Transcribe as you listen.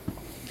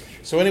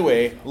So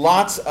anyway,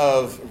 lots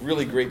of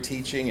really great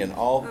teaching and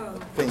all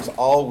things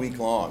all week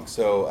long.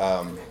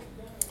 So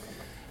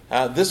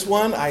this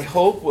one, I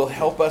hope, will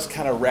help us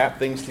kind of wrap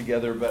things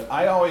together. But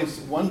I always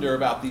wonder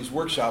about these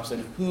workshops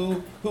and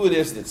who it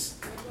is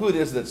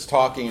that's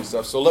talking and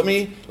stuff. So let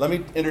me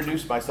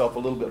introduce myself a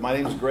little bit. My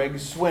name is Greg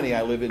Swinney.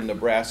 I live in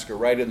Nebraska,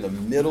 right in the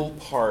middle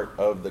part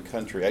of the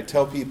country. I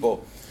tell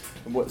people,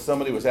 what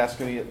somebody was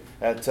asking me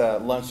at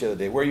lunch the other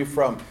day, where are you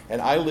from?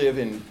 And I live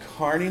in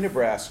Kearney,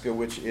 Nebraska,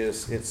 which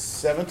it's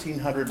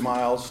 1,700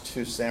 miles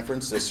to San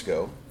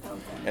Francisco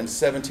and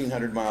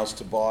 1,700 miles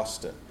to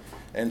Boston.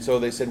 And so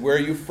they said, where are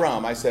you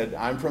from? I said,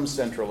 I'm from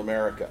Central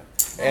America.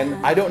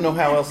 And I don't know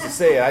how else to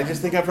say it. I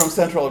just think I'm from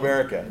Central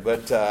America.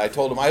 But I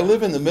told them, I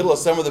live in the middle of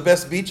some of the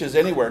best beaches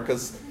anywhere,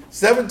 because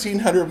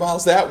 1,700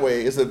 miles that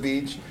way is a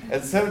beach, and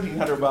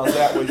 1,700 miles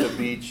that way is a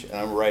beach, and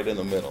I'm right in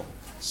the middle.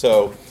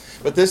 So,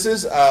 but this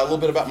is a little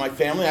bit about my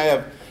family.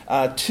 I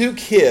have 2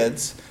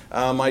 kids.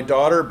 My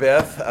daughter,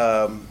 Beth,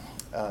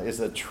 is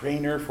a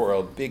trainer for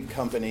a big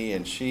company,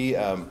 and she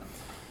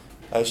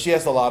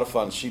has a lot of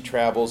fun. She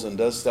travels and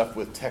does stuff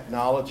with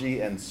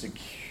technology and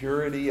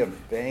security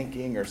of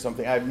banking or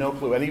something. I have no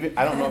clue. And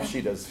I don't know if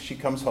she does. She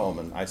comes home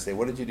and I say,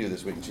 what did you do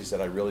this week? And she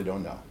said, I really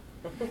don't know.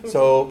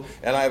 So,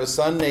 and I have a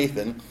son,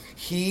 Nathan.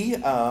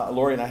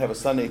 Lori and I have a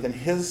son, Nathan.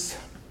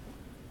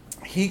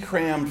 He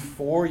crammed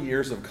 4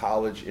 years of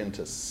college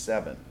into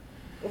 7.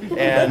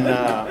 And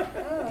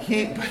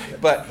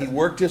but he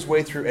worked his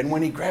way through, and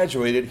when he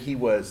graduated, he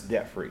was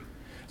debt-free.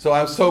 So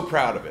I was so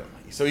proud of him.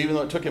 So even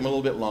though it took him a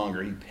little bit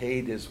longer, he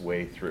paid his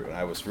way through, and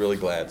I was really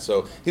glad.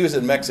 So he was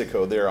in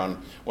Mexico there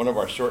on one of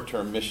our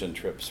short-term mission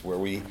trips, where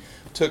we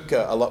take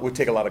a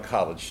lot of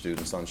college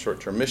students on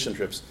short-term mission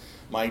trips.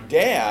 My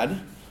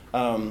dad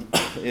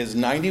is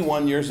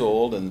 91 years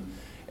old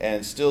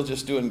and still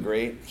just doing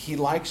great. He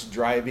likes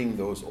driving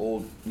those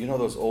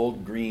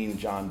old green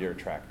John Deere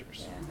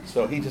tractors.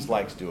 So he just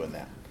likes doing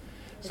that.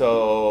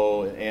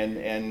 So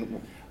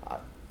and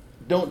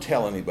don't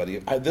tell anybody.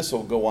 This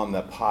will go on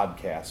the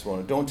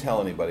podcast. Don't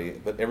tell anybody,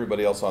 but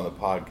everybody else on the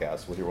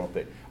podcast will hear, won't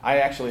they? I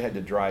actually had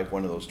to drive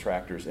one of those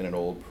tractors in an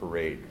old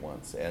parade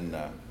once, and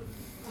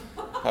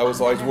I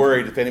was always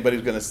worried if anybody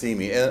was going to see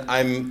me. And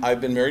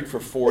I've been married for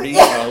a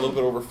little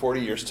bit over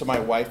 40 years, to my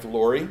wife,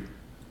 Lori.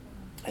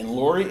 And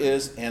Lori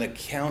is an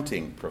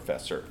accounting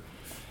professor,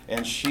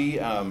 and she's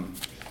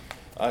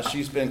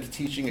been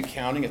teaching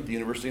accounting at the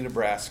University of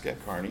Nebraska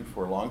at Kearney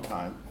for a long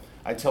time.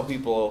 I tell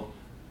people,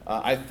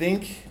 I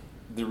think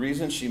the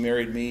reason she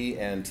married me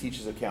and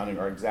teaches accounting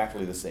are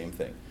exactly the same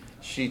thing.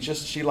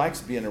 She likes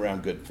being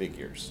around good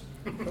figures,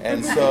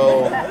 and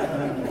so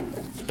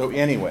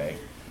anyway,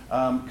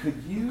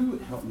 could you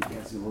help me,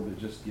 Nancy, a little bit?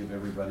 Just give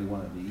everybody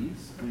one of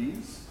these,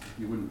 please, if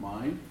you wouldn't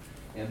mind.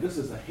 And this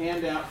is a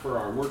handout for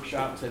our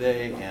workshop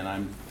today, and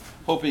I'm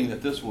hoping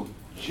that this will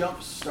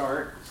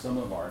jumpstart some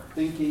of our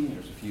thinking.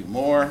 There's a few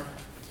more.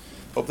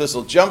 Hope this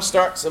will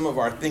jumpstart some of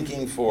our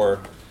thinking for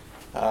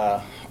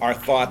our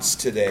thoughts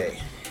today.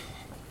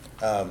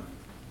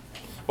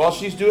 While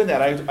she's doing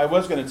that, I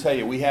was going to tell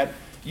you,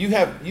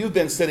 you've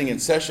been sitting in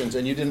sessions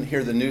and you didn't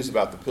hear the news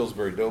about the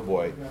Pillsbury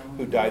Doughboy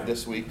who died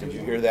this week. Did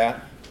you hear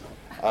that?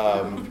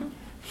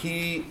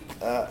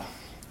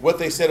 What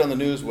they said on the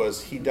news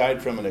was he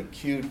died from an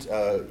acute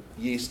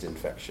yeast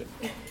infection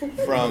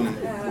from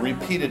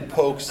repeated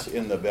pokes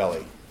in the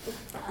belly.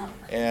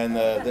 And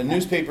the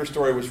newspaper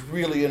story was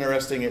really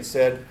interesting. It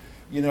said,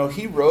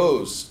 he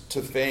rose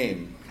to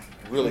fame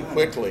really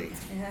quickly,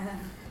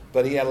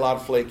 but he had a lot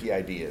of flaky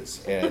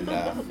ideas. And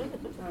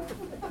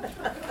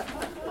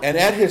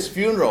at his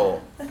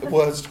funeral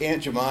was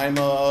Aunt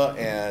Jemima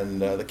and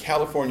the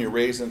California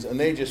Raisins, and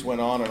they just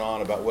went on and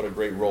on about what a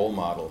great role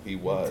model he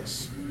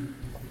was.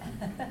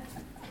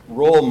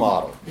 Role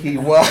model. He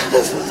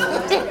was.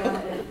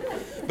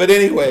 But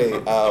anyway,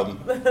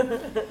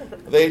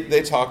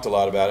 they talked a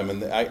lot about him,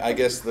 and I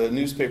guess the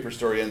newspaper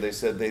story, and they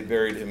said they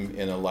buried him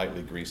in a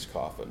lightly greased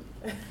coffin.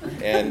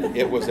 And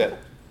it was at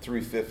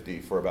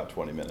 3:50 for about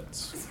 20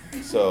 minutes.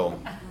 So,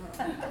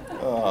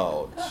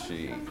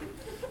 gee.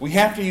 We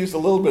have to use a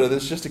little bit of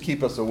this just to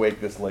keep us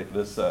awake this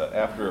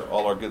after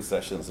all our good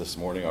sessions this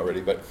morning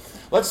already. But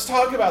let's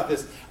talk about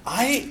this.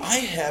 I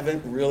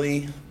haven't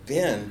really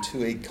been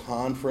to a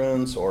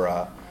conference or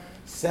a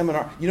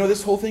seminar.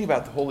 This whole thing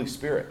about the Holy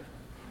Spirit.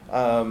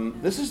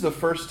 This is the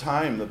first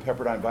time the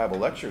Pepperdine Bible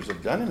Lectures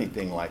have done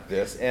anything like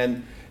this,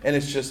 and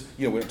it's just,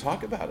 we don't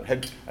talk about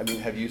it.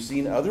 Have you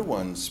seen other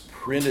ones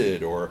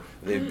printed, or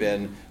they've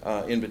been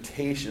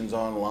invitations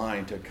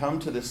online to come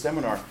to this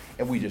seminar,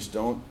 and we just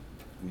don't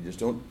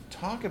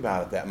talk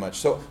about it that much.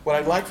 So what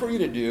I'd like for you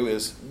to do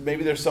is,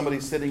 maybe there's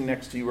somebody sitting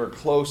next to you or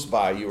close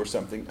by you or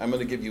something. I'm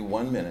going to give you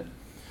 1 minute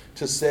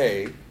to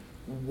say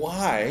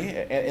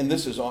why, and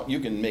this is all, you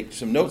can make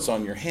some notes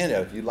on your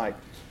handout if you'd like.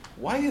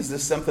 Why is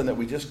this something that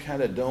we just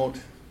kind of don't,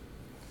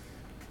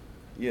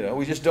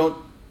 we just don't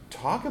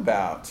talk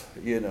about,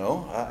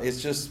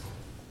 It's just,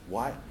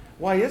 why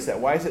is that?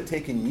 Why is it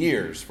taking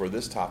years for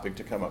this topic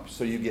to come up?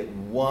 So you get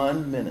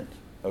 1 minute,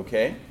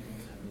 okay?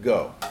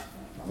 Go.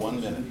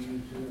 1 minute.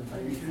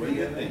 What do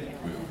you think?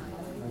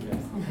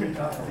 Do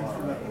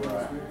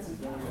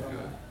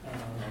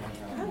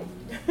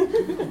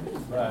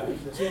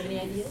you have any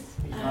ideas?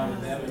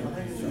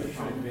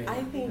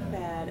 I think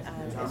that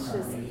it's just,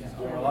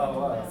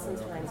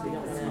 sometimes we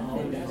don't want to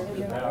offend other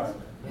people.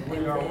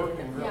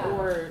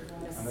 Or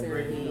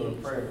necessarily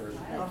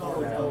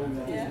overload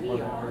as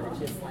we are,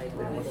 just like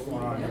when we believe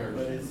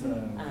others.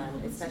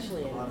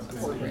 Especially in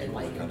corporate,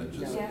 like,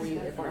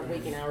 if our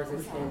waking hours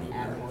is spent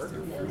at work,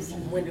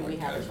 when do we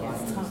have a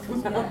chance to talk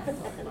about it?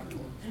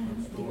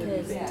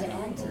 Because to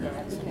add to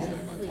that, because the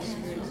Holy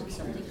Spirit is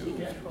something we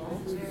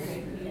control,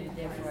 and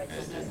therefore I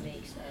think it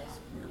makes us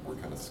We're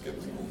kind of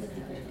skeptical.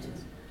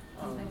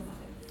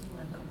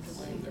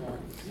 uncomfortable.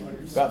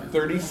 About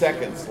 30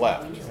 seconds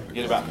left.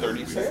 Get about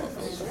 30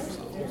 seconds.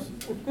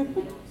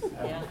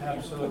 Yeah.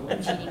 Absolutely.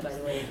 Jeannie, by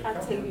the way.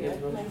 Octavia.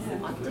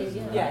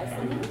 Octavia? Yes.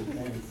 And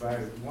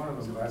one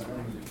of them, I've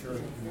been to the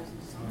church,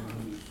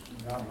 and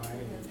got my age,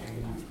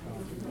 and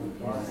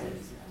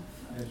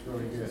it's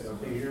really good.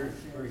 Okay, here's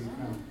where you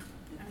come.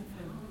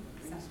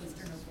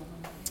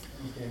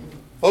 Okay.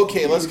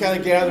 Okay, let's kind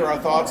of gather our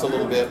thoughts a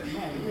little bit.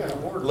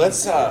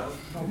 Let's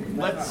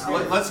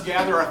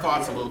gather our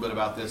thoughts a little bit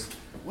about this.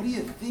 What do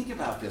you think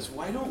about this?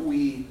 Why don't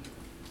we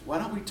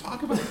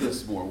talk about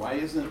this more? Why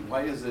is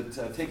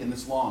it taking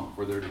this long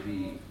for there to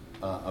be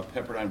a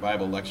Pepperdine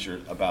Bible lecture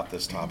about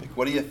this topic?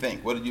 What do you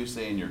think? What did you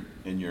say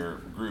in your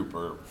group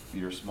or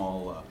your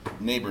small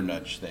neighbor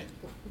nudge thing?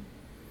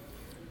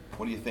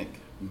 What do you think?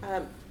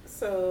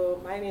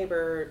 So my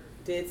neighbor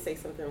did say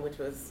something which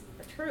was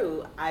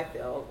true, I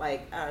feel.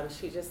 Like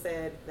she just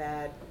said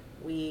that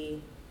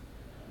we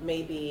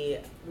may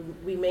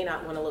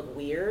not want to look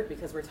weird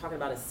because we're talking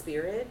about a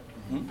spirit.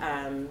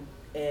 Mm-hmm.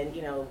 And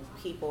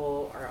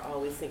people are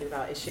always thinking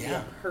about it should be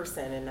Yeah. a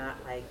person and not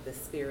like the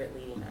spirit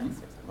leading us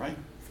or something.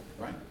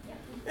 Right.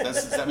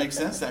 Does that make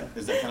sense?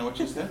 Is that kind of what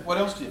you said? What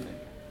else do you think?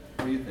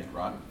 What do you think,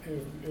 Rod?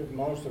 If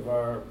most of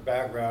our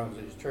backgrounds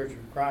is Church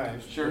of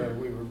Christ, Sure.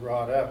 we were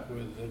brought up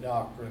with the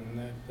doctrine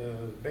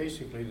that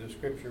basically the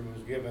Scripture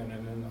was given,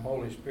 and then the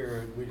Holy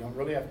Spirit, we don't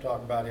really have to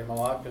talk about Him a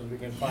lot because we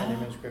can find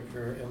Him in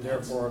Scripture, and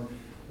therefore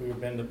we have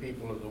been the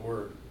people of the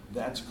Word.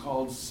 That's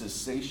called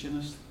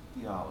cessationist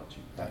theology.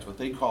 That's what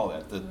they call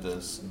that.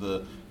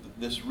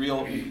 This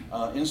real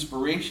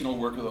inspirational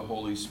work of the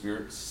Holy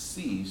Spirit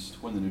ceased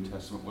when the New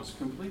Testament was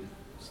completed.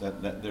 So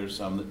that there's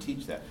some that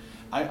teach that.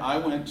 I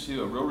went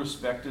to a real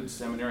respected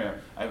seminary.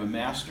 I have a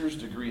master's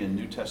degree in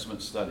New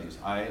Testament studies.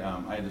 I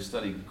had to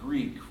study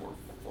Greek for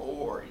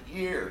 4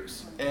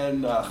 years,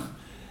 and I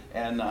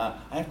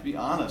have to be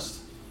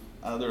honest.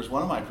 There's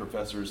one of my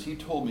professors. He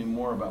told me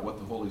more about what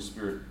the Holy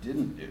Spirit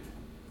didn't do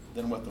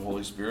than what the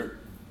Holy Spirit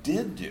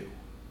did do.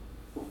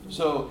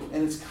 So,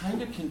 and it's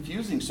kind of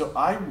confusing. So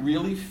I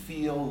really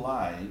feel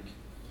like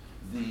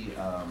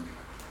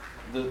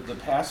the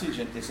passage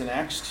is in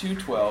Acts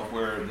 2:12,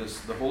 where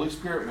the Holy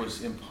Spirit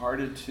was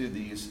imparted to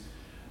these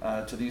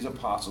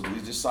apostles,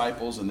 these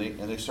disciples, and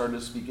they started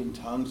to speak in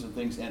tongues and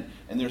things. And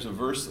there's a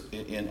verse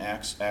in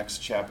Acts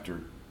chapter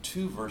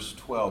 2, verse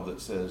 12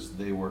 that says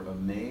they were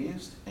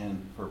amazed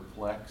and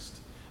perplexed.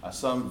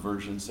 Some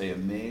versions say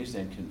amazed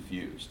and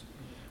confused.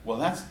 Well,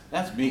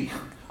 that's me.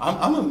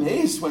 I'm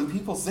amazed when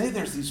people say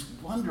there's these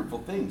wonderful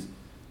things,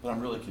 but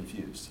I'm really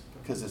confused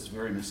because it's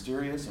very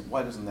mysterious. And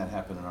why doesn't that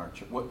happen in our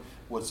church?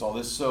 What's all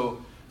this?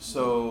 So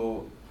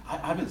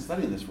I've been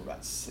studying this for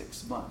about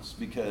 6 months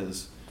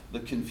because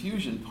the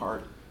confusion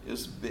part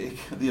is big.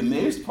 The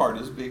amazed part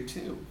is big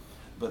too,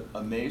 but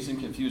amazed and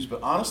confused.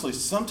 But honestly,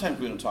 sometimes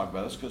we don't talk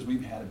about this because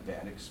we've had a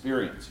bad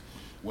experience.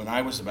 When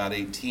I was about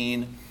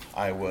 18,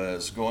 I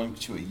was going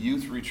to a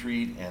youth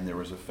retreat, and there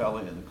was a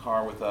fella in the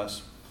car with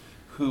us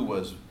who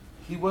wasn't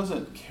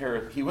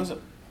charismatic. He was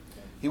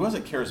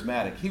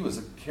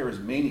a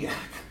charismaniac.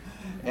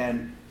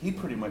 And he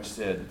pretty much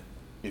said,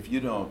 if you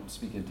don't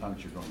speak in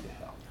tongues, you're going to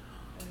hell.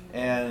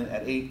 And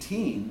at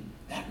 18,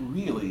 that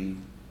really,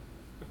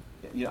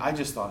 I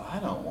just thought, I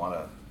don't want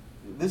to,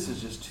 this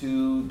is just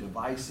too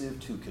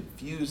divisive, too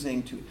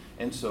confusing,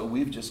 and so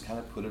we've just kind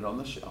of put it on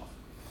the shelf,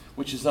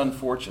 which is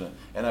unfortunate.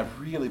 And I've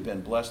really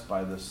been blessed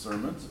by the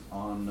sermons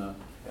on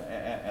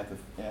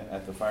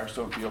at the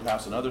Firestone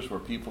Fieldhouse and others where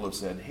people have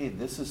said, hey,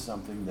 this is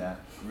something that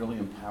really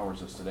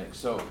empowers us today.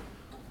 So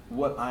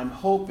what I'm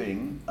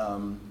hoping,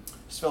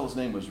 this fellow's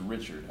name was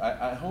Richard.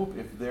 I hope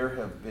if there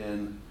have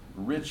been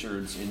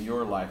Richards in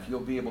your life,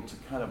 you'll be able to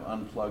kind of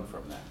unplug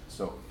from that.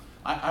 So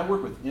I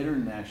work with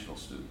international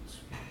students,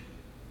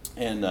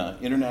 and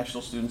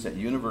international students at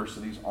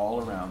universities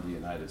all around the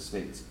United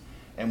States.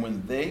 And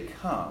when they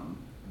come,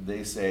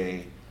 they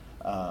say,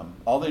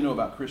 all they know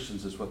about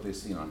Christians is what they've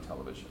seen on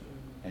television.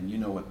 And you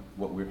know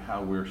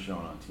how we're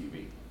shown on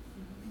TV.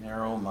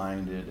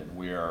 Narrow-minded, and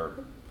we are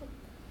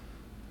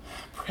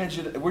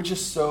prejudiced. We're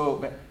just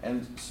so,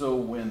 and so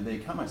when they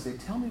come, I say,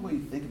 tell me what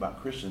you think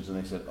about Christians.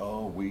 And they said,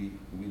 oh, we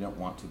don't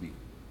want to be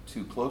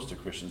too close to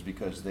Christians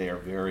because they are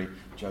very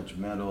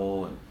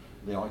judgmental and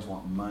they always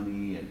want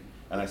money.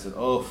 And I said,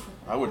 oh,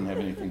 I wouldn't have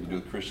anything to do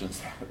with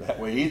Christians that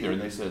way either.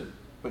 And they said,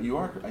 but you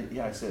are,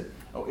 I said,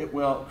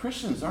 well,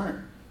 Christians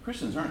aren't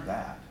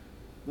that.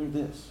 They're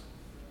this.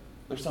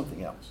 They're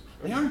something else.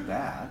 They aren't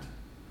that.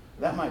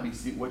 That might be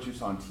what you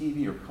saw on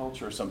TV or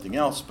culture or something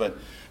else, but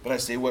I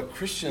say what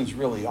Christians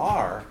really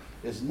are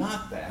is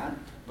not that,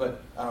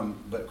 but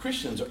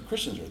Christians are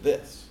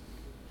this.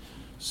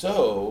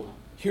 So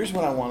here's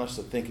what I want us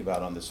to think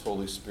about on this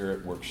Holy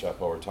Spirit workshop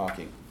while we're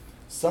talking.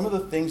 Some of the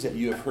things that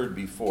you have heard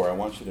before, I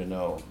want you to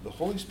know, the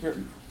Holy Spirit,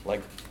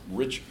 like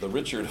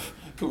Richard,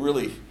 who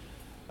really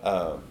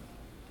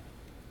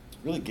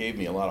gave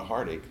me a lot of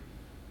heartache,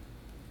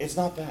 it's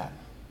not that.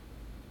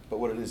 But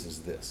what it is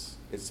this.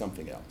 It's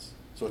something else.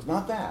 So it's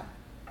not that.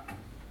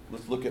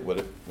 Let's look at what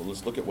it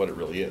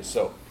really is.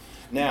 So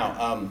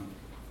now,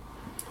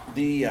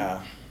 the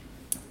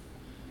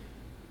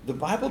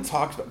Bible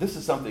talks about, this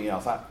is something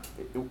else.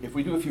 If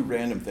we do a few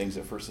random things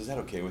at first, is that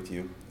okay with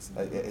you?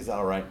 Is that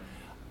all right?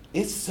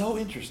 It's so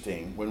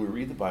interesting when we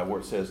read the Bible where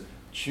it says,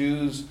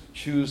 choose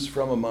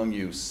from among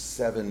you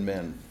 7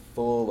 men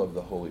full of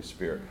the Holy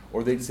Spirit.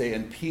 Or they'd say,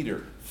 and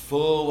Peter,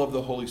 full of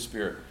the Holy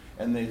Spirit.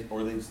 And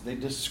they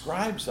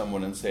describe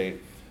someone and say,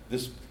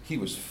 he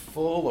was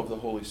full of the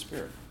Holy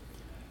Spirit.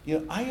 You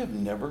know, I have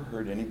never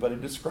heard anybody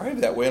describe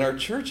that way in our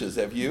churches.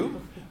 Have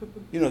you?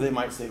 You know, they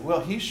might say, well,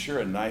 he's sure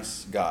a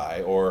nice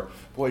guy, or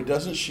boy,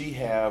 doesn't she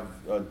have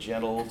a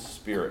gentle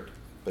spirit?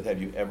 But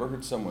have you ever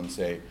heard someone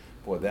say,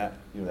 boy, that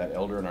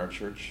elder in our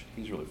church,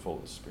 he's really full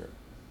of the Spirit?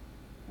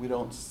 We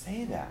don't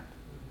say that.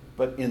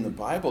 But in the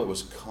Bible, it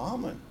was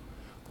common.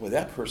 Boy,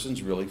 that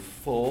person's really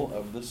full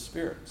of the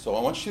Spirit. So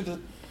I want you to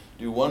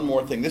do one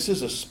more thing. This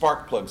is a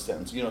spark plug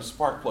sentence. You know,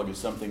 spark plug is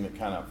something that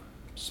kind of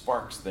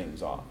sparks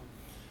things off.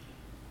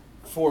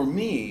 For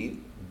me,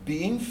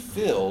 being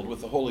filled with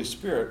the Holy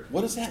Spirit,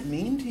 what does that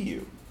mean to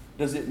you?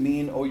 Does it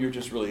mean, you're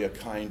just really a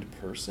kind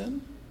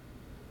person?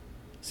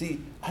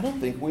 See, I don't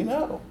think we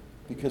know,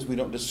 because we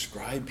don't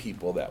describe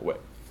people that way.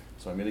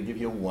 So I'm going to give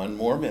you one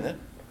more minute.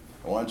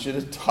 I want you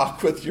to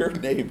talk with your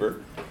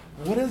neighbor.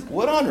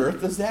 What on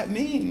earth does that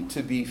mean,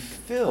 to be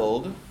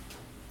filled?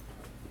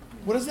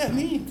 What does that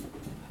mean?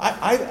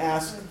 I've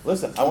asked,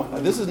 listen,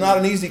 this is not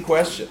an easy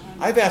question.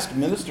 I've asked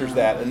ministers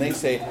that, and they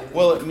say,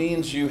 well, it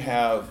means you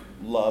have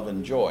love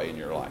and joy in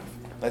your life.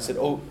 And I said,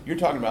 you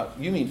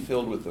mean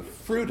filled with the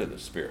fruit of the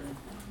Spirit?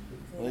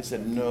 Well, they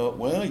said,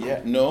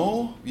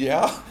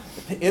 yeah.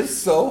 It's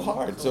so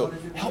hard. So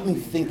help me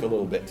think a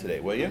little bit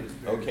today, will you?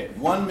 Okay,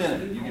 1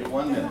 minute. You get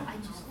 1 minute.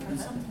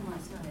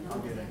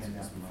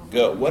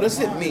 Go. What does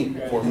it mean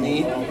for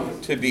me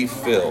to be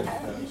filled?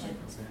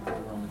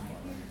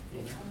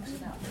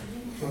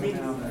 From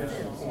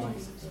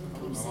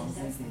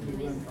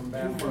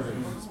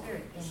baptism,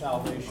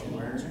 salvation,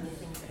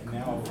 and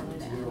now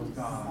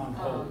we're on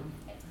hope.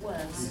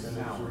 Even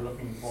as we're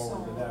looking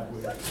forward to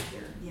that,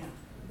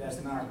 that's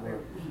not where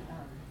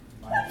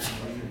my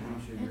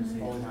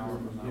power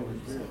from the Holy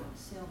Spirit.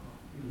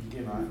 He was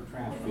given for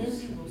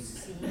transformation. I'm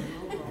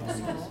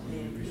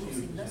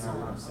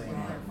saying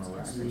that from a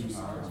receipt,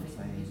 I'm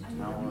saying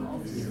power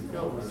to be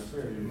filled with the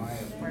Spirit, in my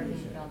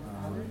opinion.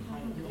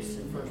 The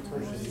first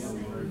person is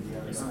filled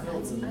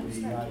with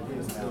the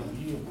idea that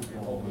he yield to the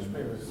Holy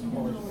Spirit. It's the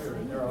Holy Spirit.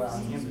 They're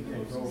allowing him to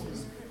take over.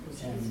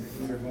 And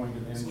we are going to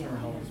then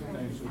turn over some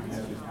things we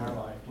have in our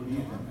life to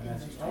him. And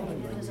that's the only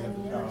way we have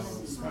the power to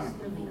stop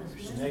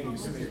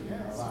negativity in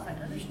our life.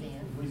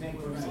 We think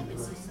we're going to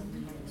do it.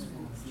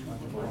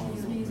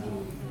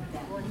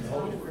 The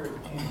Holy Spirit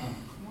can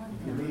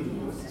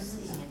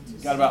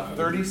Got about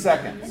 30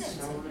 seconds.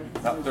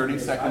 About 30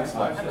 seconds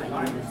left.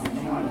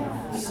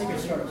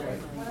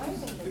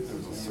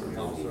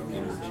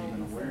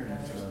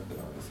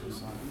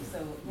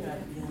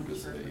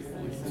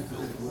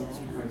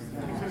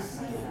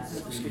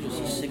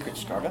 Secret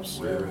Startups?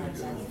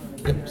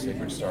 Yep,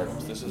 Sacred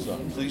Startups. This is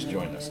please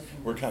join us.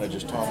 We're kind of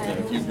just talking in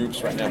a few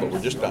groups right now, but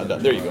we're just about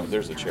done. There you go.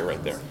 There's the chair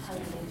right there.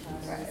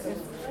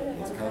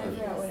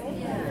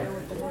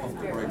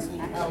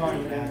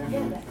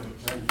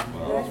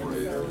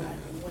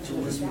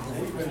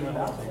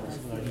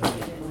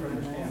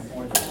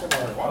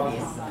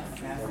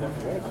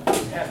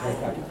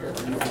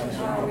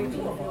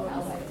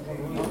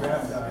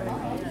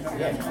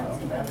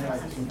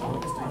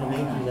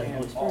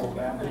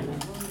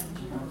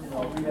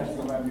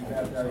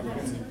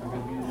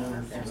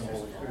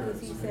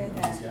 He said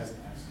that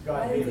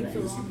God gave it to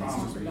us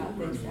about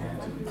this.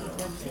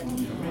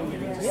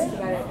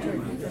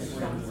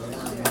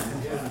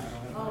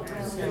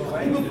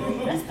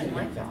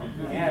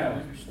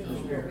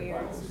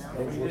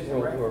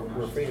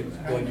 We're afraid of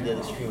going to the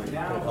other stream and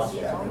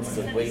Pentecostal. It's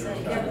the way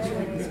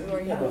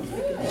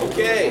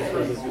Okay,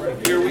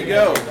 here we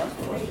go.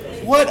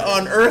 What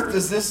on earth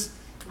is this?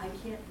 I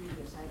can't read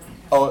this, I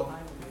don't have.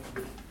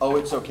 Oh,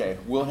 it's okay.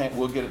 We'll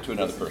get it to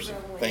another person.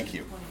 Thank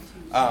you.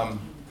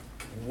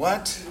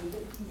 What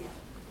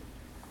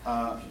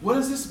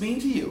does this mean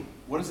to you?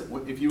 What is it?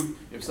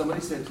 If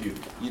somebody said to you,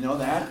 you know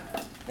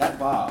that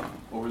Bob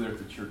over there at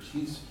the church,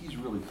 he's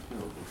really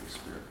filled with the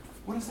Spirit.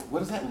 What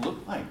does that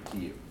look like to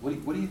you?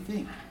 What do you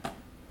think?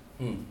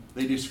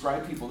 They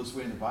describe people this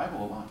way in the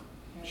Bible a lot.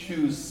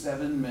 choose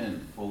 7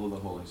 men full of the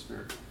Holy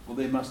Spirit. Well,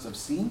 they must have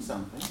seen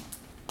something.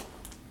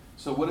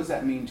 So what does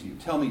that mean to you?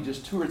 Tell me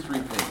just 2 or 3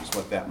 things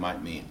what that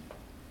might mean.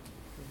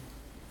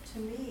 To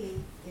me,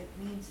 it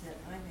means that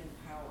I'm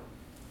empowered.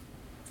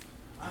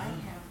 I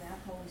have that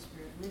Holy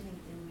Spirit living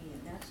in me,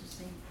 and that's the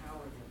same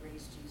power that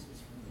raised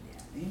Jesus from the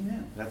dead.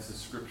 Amen. That's a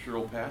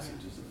scriptural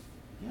passage, isn't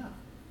it? Yeah.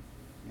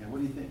 Yeah,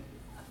 what do you think?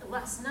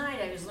 Last night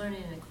I was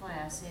learning in a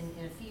class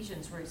in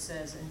Ephesians where it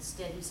says,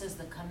 instead, he says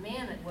the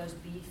commandment was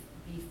be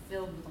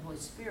filled with the Holy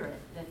Spirit,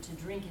 that to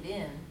drink it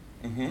in.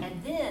 Mm-hmm.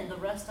 And then the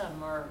rest of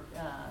them are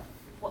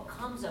what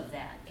comes of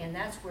that. And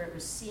that's where it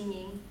was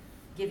singing,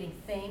 giving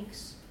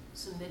thanks,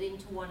 submitting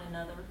to one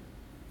another.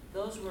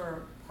 Those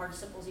were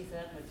participles, he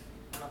said, which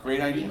I don't know Great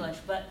if it's idea. English,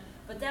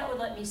 but that would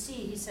let me see.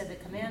 He said the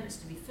commandment's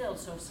to be filled.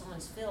 So if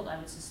someone's filled, I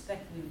would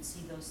suspect we would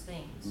see those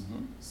things,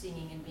 Mm-hmm.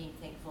 singing and being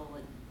thankful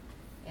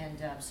and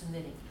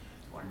submitting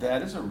to one another.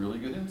 That is a really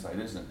good insight,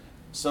 isn't it?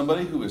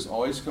 Somebody who is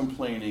always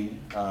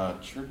complaining,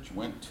 church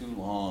went too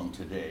long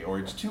today, or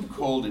it's too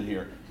cold in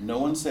here. No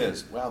one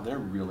says, wow, they're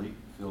really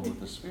filled with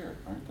the Spirit,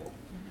 aren't they?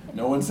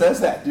 No one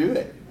says that, do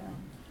they?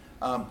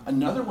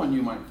 Another one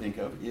you might think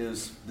of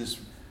is this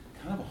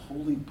kind of a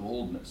holy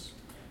boldness,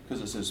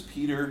 because it says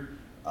Peter,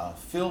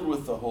 filled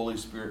with the Holy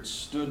Spirit,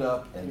 stood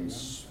up and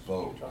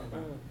spoke.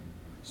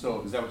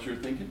 So is that what you're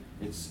thinking?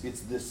 It's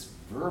this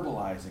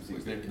verbalizing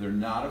things. They're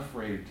not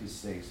afraid to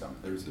say something.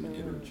 There's an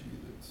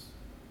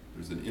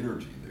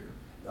energy there.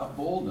 A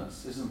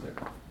boldness, isn't there?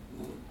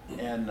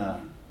 And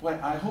boy,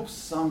 I hope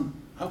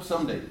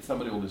someday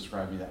somebody will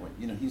describe me that way.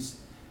 You know,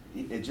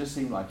 it just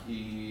seemed like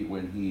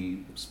when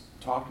he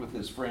talked with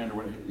his friend, or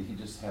whatever, he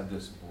just had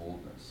this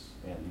boldness,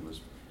 and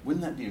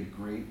wouldn't that be a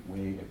great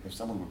way if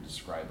someone would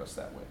describe us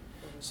that way?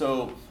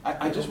 So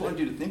I just wanted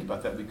you to think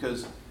about that,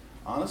 because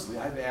honestly,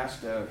 I've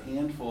asked a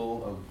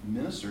handful of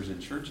ministers in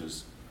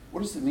churches,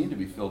 what does it mean to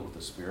be filled with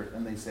the Spirit?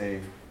 And they say,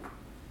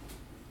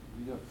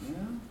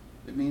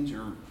 it means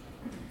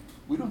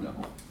we don't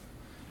know.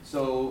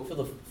 So, Feel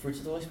the fruits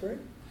of the Holy Spirit?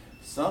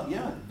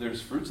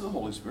 There's fruits of the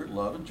Holy Spirit,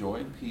 love and joy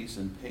and peace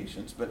and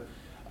patience, but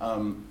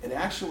it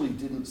actually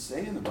didn't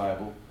say in the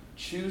Bible,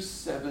 choose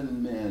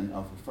 7 men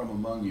from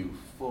among you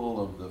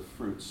full of the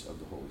fruits of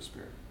the Holy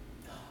Spirit.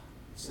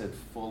 It said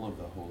full of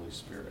the Holy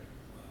Spirit.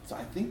 So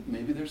I think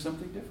maybe there's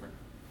something different.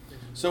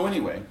 So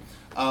anyway,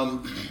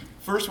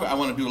 first I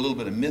want to do a little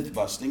bit of myth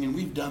busting, and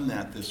we've done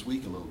that this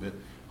week a little bit.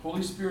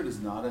 Holy Spirit is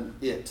not an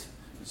it.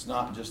 It's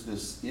not just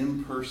this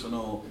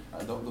impersonal.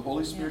 The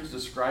Holy Spirit is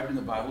described in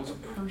the Bible as a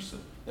person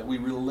that we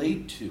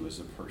relate to as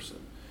a person,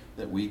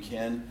 that we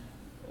can,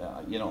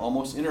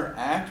 almost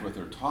interact with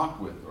or talk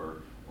with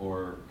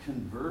or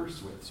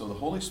converse with. So the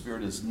Holy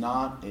Spirit is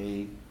not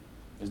an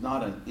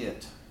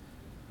it.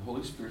 The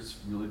Holy Spirit's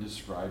really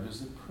described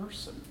as a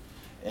person.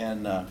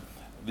 And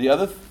the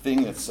other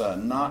thing that's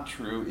not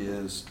true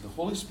is the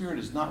Holy Spirit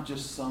is not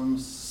just some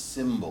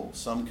symbol,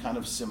 some kind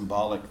of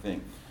symbolic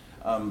thing.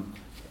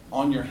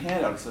 On your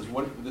handout, it says,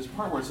 this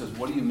part where it says,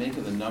 what do you make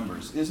of the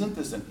numbers? Isn't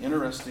this an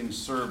interesting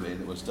survey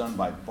that was done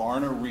by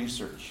Barna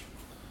Research?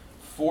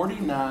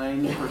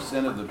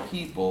 49% of the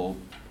people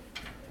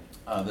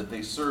that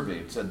they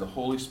surveyed said the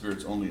Holy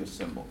Spirit's only a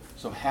symbol.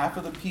 So half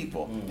of the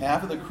people,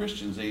 half of the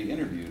Christians they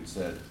interviewed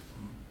said,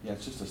 yeah,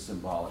 it's just a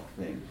symbolic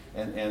thing.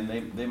 And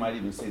they might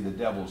even say the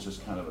devil's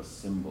just kind of a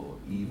symbol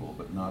of evil,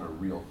 but not a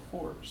real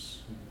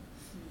force.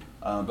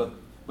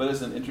 But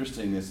isn't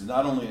interesting, this is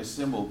not only a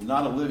symbol,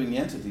 not a living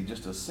entity,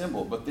 just a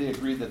symbol, but they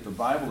agree that the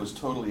Bible is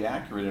totally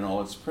accurate in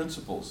all its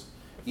principles,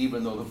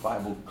 even though the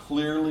Bible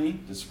clearly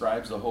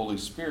describes the Holy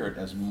Spirit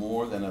as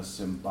more than a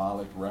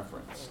symbolic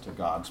reference to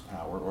God's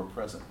power or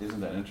presence.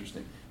 Isn't that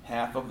interesting?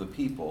 Half of the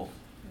people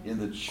in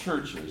the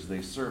churches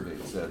they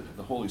surveyed said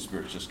the Holy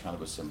Spirit's just kind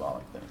of a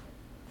symbolic thing.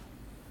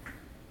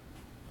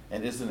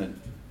 And isn't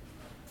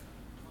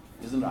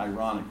it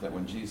ironic that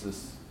when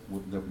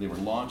they were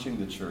launching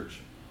the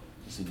church,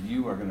 he said,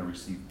 you are going to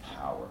receive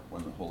power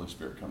when the Holy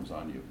Spirit comes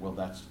on you. Well,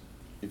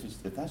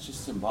 if that's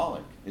just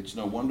symbolic, it's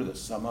no wonder that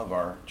some of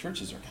our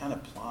churches are kind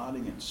of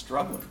plodding and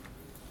struggling.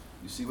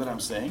 You see what I'm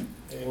saying?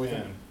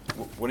 Amen.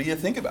 What do you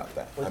think about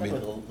that? What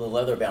about the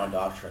leather-bound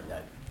doctrine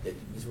that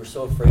because we're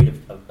so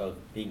afraid of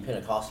being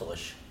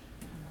Pentecostalish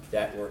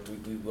that we'll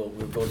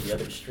go to the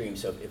other extreme.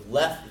 So if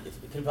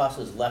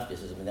Pentecostal is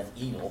leftism and that's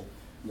evil,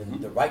 then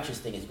the righteous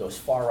thing is go as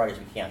far right as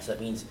we can. So that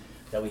means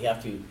that we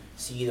have to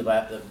see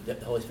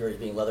the Holy Spirit as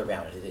being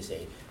leather-bound, as they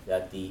say,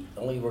 that the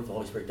only work the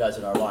Holy Spirit does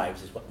in our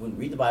lives is when we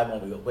read the Bible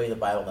and we obey the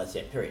Bible, and that's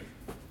it, period.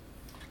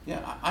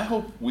 Yeah, I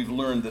hope we've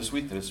learned this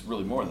week that it's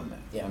really more than that.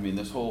 Yeah. I mean,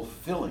 this whole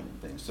filling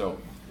thing. So,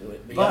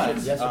 But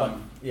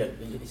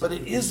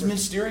it is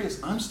mysterious.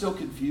 I'm still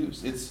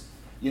confused. It's,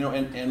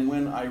 and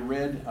when I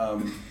read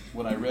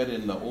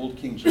in the Old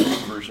King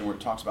James Version where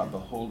it talks about the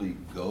Holy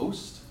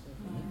Ghost,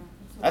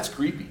 that's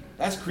creepy.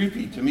 That's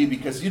creepy to me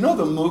because the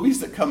movies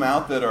that come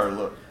out that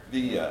are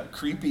the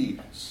creepy,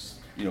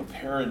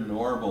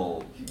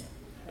 paranormal.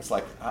 It's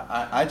like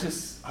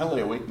I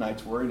lay awake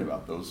nights worrying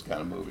about those kind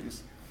of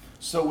movies.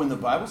 So when the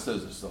Bible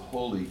says it's the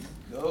Holy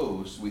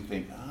Ghost, we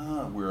think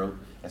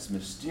as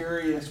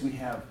mysterious. We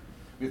have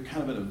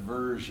kind of an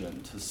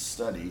aversion to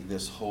study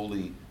this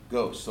Holy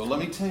Ghost. So let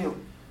me tell you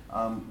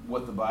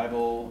what the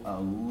Bible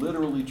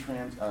literally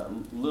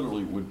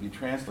would be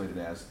translated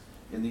as.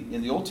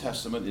 In the Old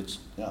Testament,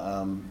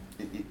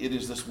 it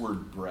is this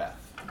word breath.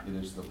 It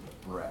is the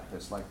breath.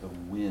 It's like the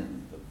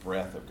wind, the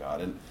breath of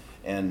God.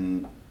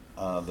 And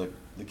the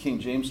King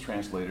James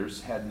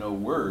translators had no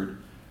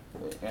word,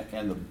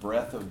 and the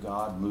breath of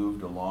God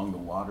moved along the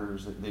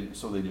waters.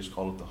 So they just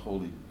called it the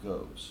Holy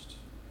Ghost.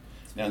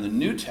 Now in the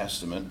New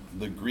Testament,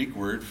 the Greek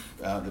word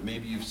that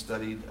maybe you've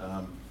studied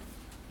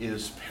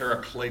is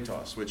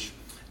parakletos, which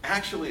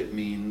actually it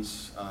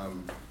means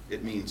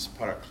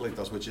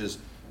parakletos, which is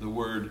the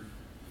word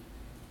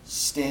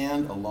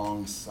stand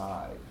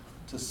alongside,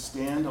 to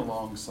stand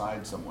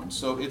alongside someone.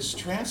 So it's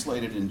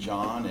translated in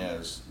John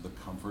as the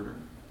comforter.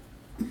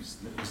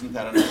 Isn't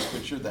that a nice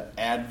picture? The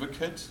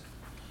advocate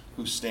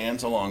who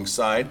stands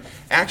alongside.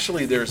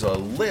 Actually, there's a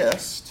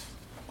list.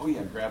 Oh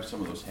yeah, grab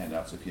some of those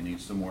handouts if you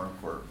need some more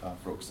for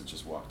folks that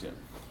just walked in.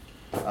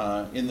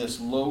 In this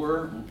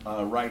lower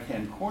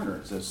right-hand corner,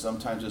 it says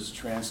sometimes it's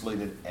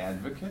translated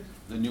advocate.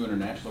 The New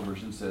International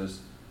Version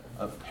says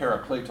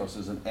parakletos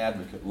is an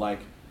advocate, like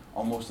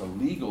almost a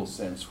legal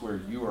sense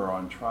where you are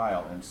on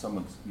trial and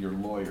your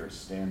lawyer is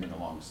standing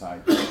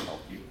alongside you to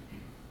help you.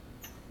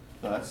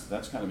 So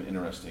that's kind of an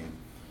interesting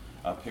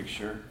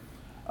picture.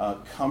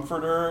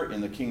 Comforter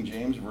in the King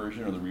James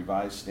Version or the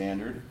Revised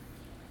Standard.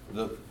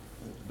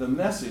 The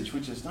Message,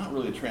 which is not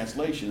really a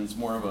translation, it's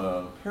more of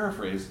a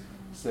paraphrase,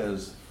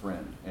 says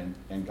friend,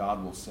 and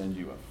God will send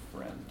you a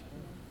friend.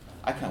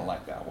 I kind of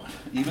like that one,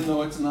 even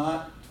though it's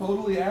not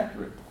totally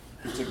accurate.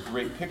 It's a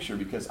great picture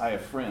because I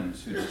have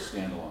friends who just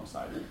stand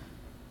alongside me.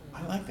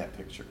 I like that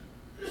picture.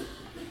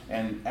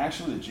 And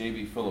actually, the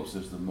J.B. Phillips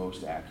is the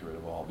most accurate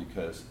of all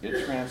because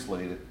it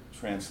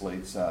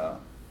translates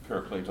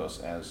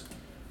parakletos as,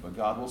 but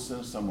God will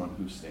send someone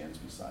who stands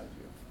beside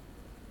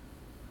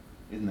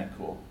you. Isn't that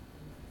cool?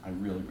 I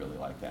really, really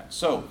like that.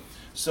 So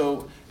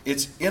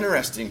it's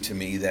interesting to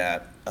me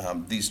that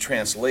these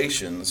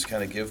translations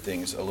kind of give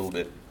things a little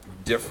bit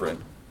different,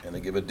 and they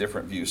give a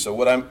different view. So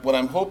what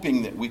I'm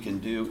hoping that we can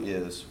do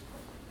is,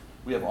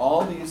 we have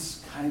all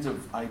these kinds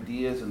of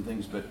ideas and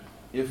things, but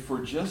if for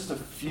just a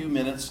few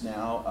minutes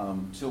now,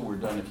 till we're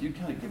done, if you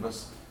kind of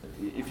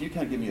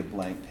give me a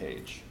blank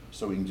page,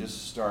 so we can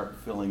just start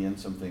filling in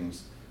some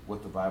things,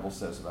 what the Bible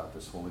says about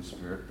this Holy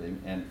Spirit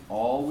thing, and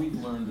all we've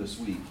learned this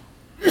week.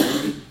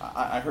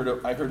 I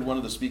heard one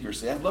of the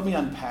speakers say, let me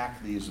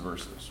unpack these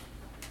verses.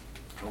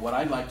 But what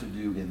I'd like to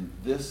do in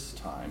this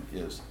time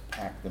is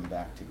pack them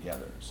back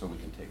together so we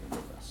can take them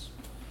with us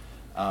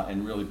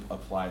and really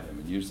apply them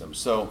and use them.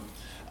 So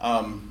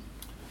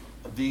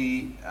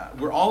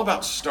we're all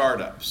about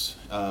startups.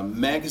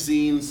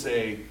 Magazines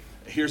say,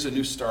 here's a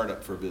new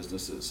startup for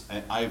businesses.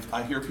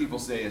 I hear people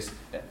say,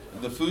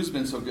 the food's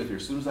been so good here,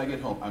 as soon as I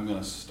get home, I'm going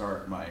to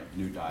start my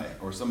new diet.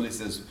 Or somebody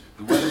says,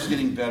 the weather's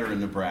getting better in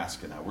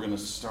Nebraska now. We're going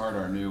to start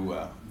our new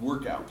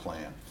workout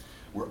plan.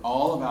 We're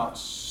all about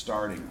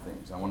starting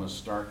things. I want to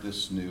start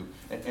this new,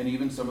 and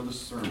even some of the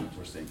sermons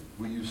we're saying,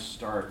 will you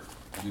start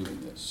doing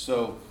this?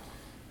 So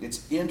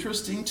it's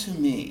interesting to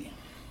me,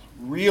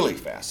 really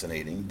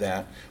fascinating,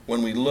 that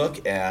when we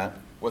look at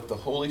what the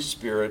Holy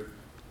Spirit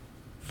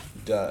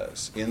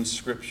does in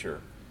Scripture,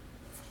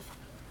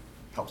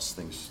 helps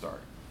things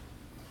start.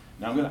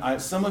 Now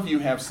some of you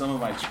have some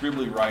of my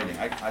scribbly writing.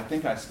 I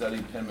think I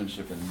studied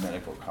penmanship in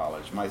medical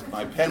college. My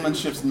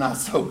penmanship's not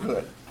so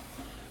good.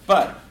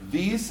 But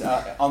these,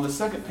 on the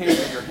second page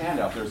of your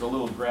handout, there's a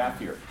little graph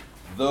here.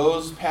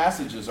 Those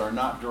passages are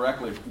not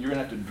directly, you're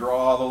going to have to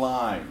draw the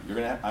line.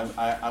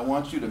 I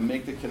want you to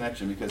make the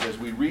connection, because as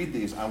we read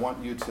these, I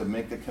want you to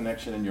make the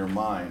connection in your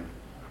mind.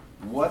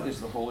 What is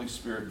the Holy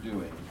Spirit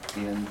doing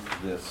in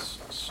this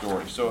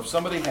story? So if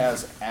somebody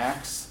has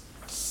Acts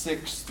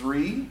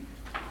 6:3,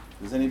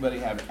 does anybody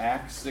have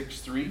Acts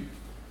 6:3?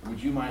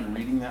 Would you mind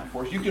reading that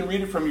for us? You can read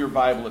it from your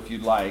Bible if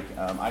you'd like.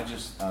 I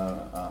just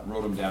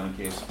wrote them down in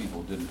case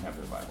people didn't have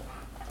their Bible.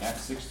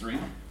 Acts 6:3.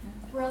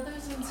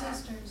 Brothers and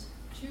sisters,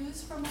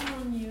 choose from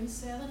among you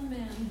 7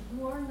 men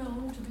who are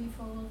known to be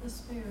full of the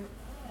Spirit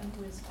and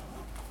wisdom.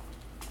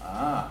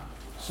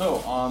 So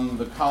on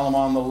the column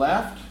on the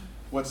left,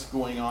 what's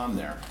going on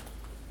there?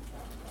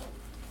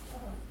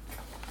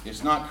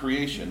 It's not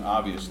creation,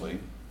 obviously.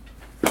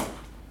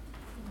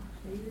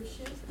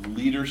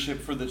 Leadership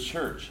for the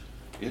church.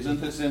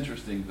 Isn't this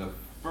interesting? The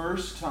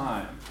first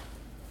time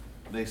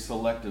they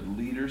selected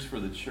leaders for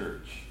the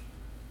church,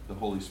 the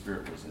Holy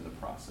Spirit was in the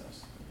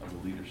process of the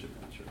leadership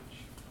of the church.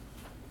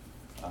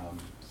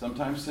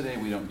 Sometimes today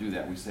we don't do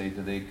that. We say,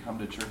 do they come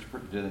to church?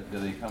 Do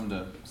they come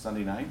to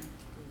Sunday night?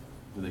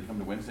 Do they come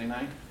to Wednesday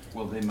night?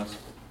 Well, they must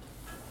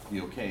be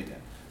okay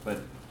then. But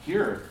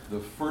here, the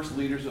first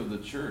leaders of the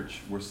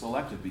church were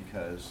selected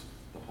because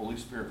the Holy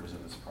Spirit was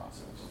in this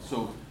process.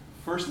 So,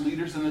 first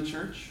leaders in the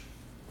church,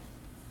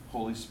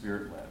 Holy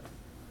Spirit led.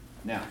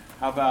 Now,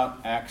 how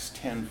about Acts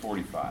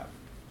 10:45?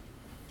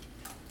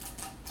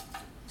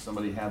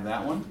 Somebody have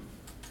that one?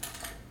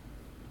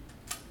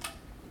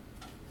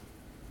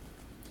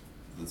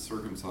 the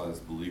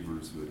circumcised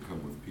believers who had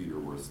come with Peter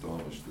were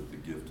astonished that the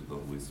gift of the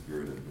Holy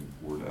Spirit had been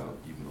poured out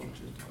even on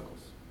Gentiles.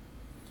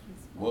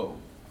 Whoa.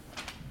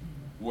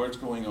 What's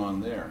going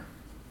on there?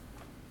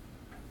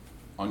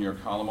 On your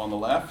column on the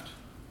left,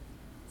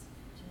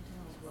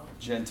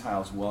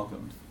 Gentiles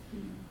welcomed.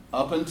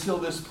 Up until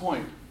this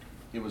point,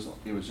 it was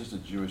just a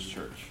Jewish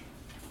church.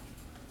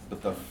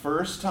 But the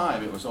first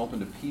time it was open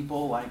to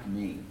people like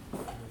me,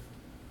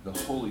 the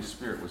Holy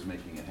Spirit was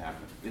making it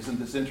happen. Isn't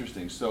this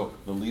interesting? So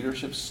the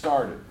leadership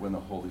started when the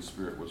Holy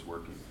Spirit was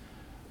working.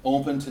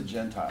 Open to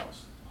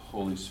Gentiles,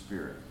 Holy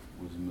Spirit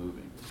was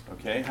moving.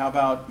 Okay, how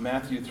about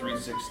Matthew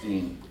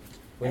 3:16?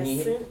 Go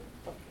ahead.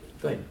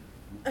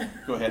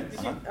 Go ahead.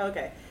 Uh-huh.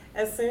 Okay.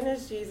 As soon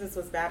as Jesus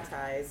was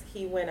baptized,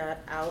 he went up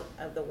out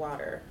of the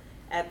water.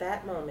 At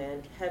that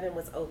moment, heaven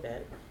was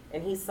open,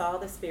 and he saw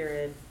the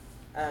Spirit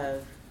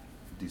of...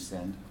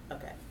 Descend.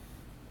 Okay.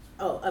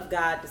 Oh, of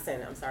God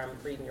descending. I'm sorry, I'm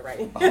reading your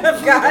writing.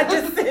 Of God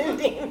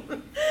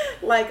descending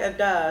like a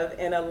dove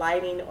and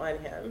alighting on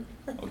him.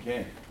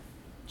 Okay.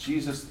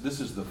 Jesus, this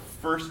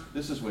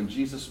is when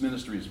Jesus'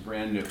 ministry is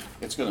brand new.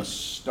 It's going to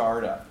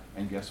start up.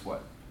 And guess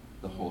what?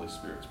 The Holy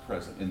Spirit's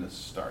present in this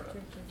startup.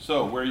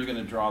 So where are you going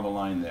to draw the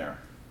line there?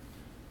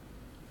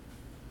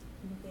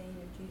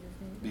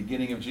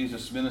 Beginning of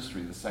Jesus'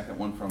 ministry, the second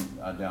one from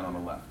down on the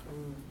left.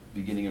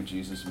 Beginning of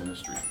Jesus'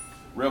 ministry.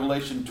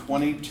 Revelation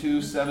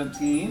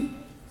 22:17.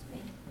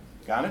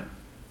 Got it?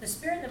 The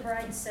Spirit and the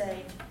bride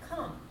say,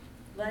 "Come."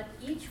 Let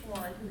each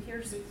one who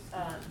hears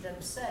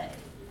them say,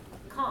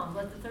 "Come."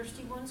 Let the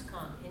thirsty ones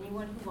come.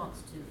 Anyone who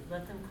wants to,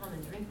 let them come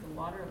and drink the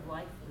water of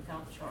life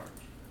without charge.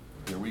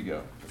 Here we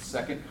go. The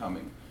second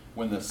coming.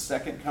 When the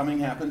second coming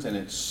happens and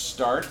it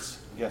starts,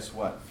 guess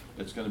what?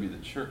 It's going to be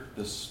the church,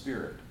 the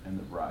Spirit, and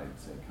the bride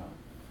say, "Come."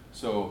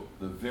 So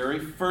the very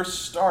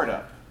first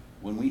startup,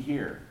 when we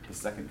hear the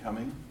second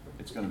coming,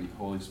 it's going to be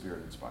Holy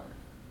Spirit inspired.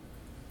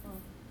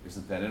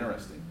 Isn't that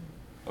interesting?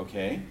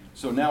 Okay,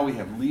 so now we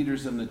have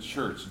leaders in the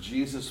church.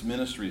 Jesus'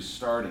 ministry is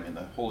starting, and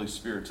the Holy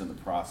Spirit's in the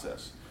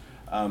process.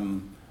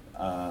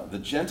 The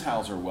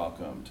Gentiles are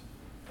welcomed,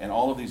 and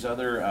all of these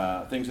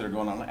other things that are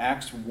going on.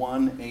 Acts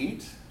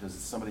 1:8. Does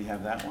somebody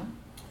have that one?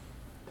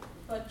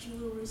 But you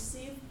will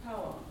receive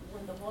power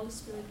when the Holy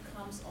Spirit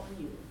comes on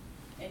you,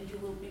 and you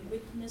will be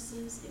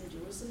witnesses in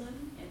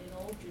Jerusalem and in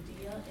all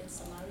Judea and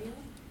Samaria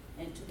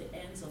and to the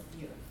ends of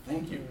the earth.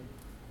 Thank you.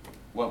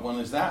 What one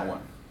is that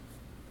one?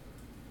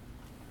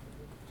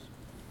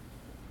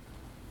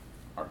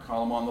 Our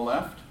column on the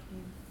left.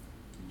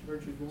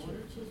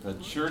 The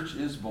church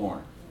is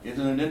born.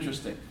 Isn't it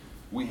interesting?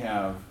 We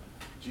have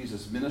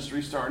Jesus'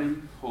 ministry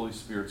starting, Holy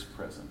Spirit's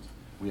present.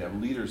 We have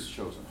leaders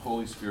chosen,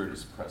 Holy Spirit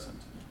is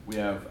present. We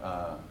have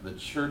the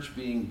church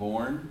being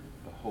born,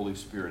 the Holy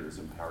Spirit is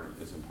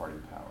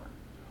imparting power.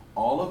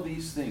 All of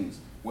these things,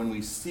 when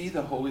we see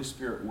the Holy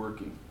Spirit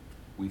working,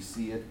 we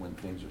see it when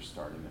things are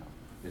starting out.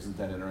 Isn't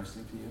that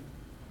interesting to you?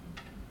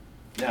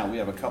 Now, we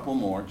have a couple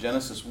more.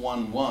 Genesis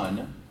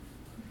 1:1.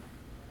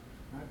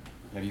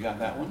 Have you got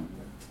that one?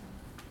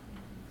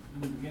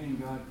 In the beginning,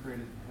 God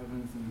created the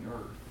heavens and the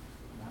earth.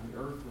 Now the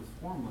earth was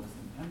formless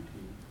and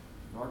empty.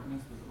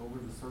 Darkness was over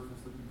the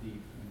surface of the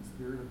deep, and the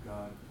Spirit of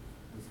God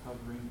was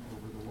hovering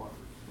over the waters.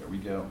 There we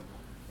go.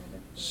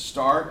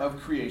 Start of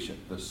creation,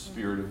 the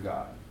Spirit of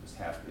God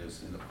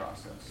is in the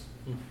process.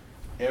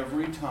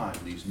 Every time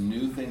these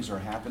new things are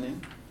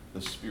happening,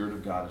 the Spirit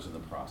of God is in the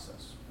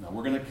process. Now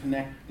we're going to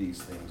connect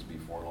these things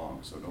before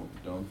long, so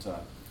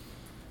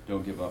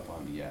don't give up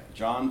on me yet.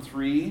 John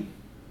 3,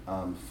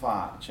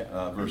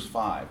 verse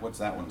 5. What's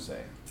that one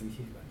say?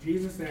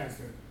 Jesus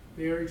answered,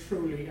 "Very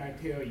truly I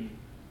tell you,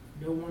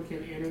 no one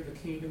can enter the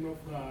kingdom of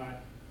God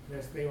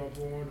unless they are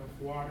born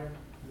of water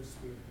and the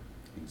Spirit."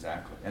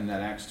 Exactly. And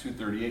that Acts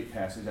 2:38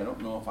 passage, I don't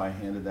know if I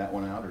handed that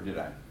one out or did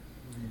I?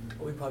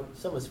 Well,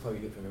 some of us probably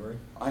get from memory.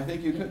 I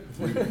think you could.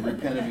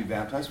 Repent and be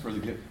baptized for the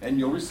gift, and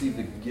you'll receive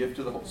the gift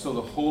of the Holy. So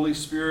the Holy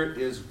Spirit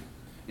is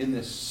in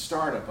this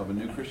startup of a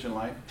new Christian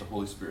life. The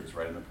Holy Spirit's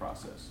right in the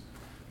process.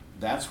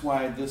 That's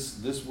why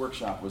this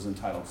workshop was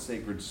entitled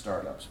Sacred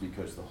Startups,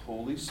 because the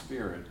Holy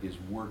Spirit is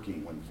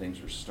working when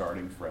things are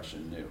starting fresh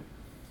and new.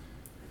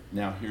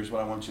 Now, here's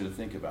what I want you to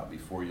think about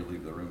before you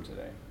leave the room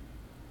today.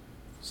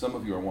 Some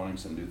of you are wanting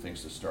some new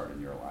things to start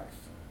in your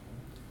life.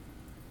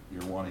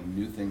 You're wanting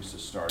new things to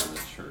start in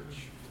the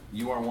church.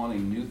 You are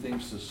wanting new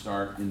things to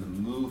start in the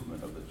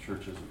movement of the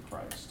churches of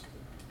Christ.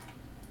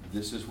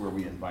 This is where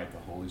we invite the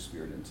Holy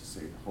Spirit in to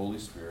say, Holy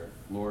Spirit,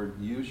 Lord,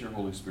 use your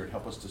Holy Spirit.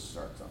 Help us to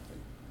start something.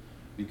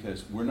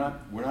 Because we're not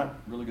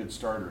really good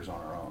starters on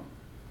our own.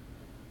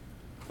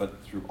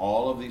 But through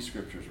all of these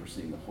scriptures, we're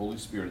seeing the Holy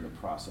Spirit in the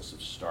process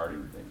of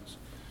starting things.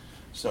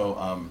 So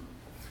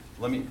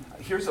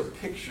here's a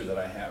picture that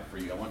I have for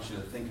you. I want you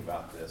to think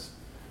about this.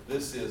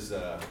 This is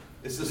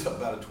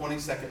about a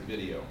 20-second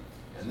video.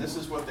 And this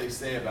is what they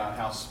say about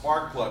how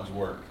spark plugs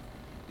work.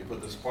 You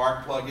put the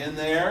spark plug in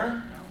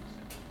there,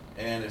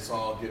 and it's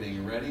all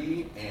getting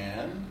ready,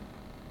 and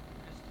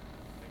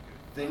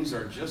things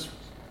are just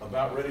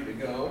about ready to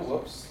go.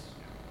 Whoops.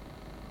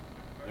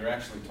 They're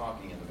actually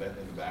talking in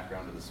the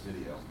background of this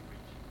video.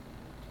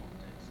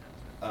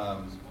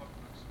 boom,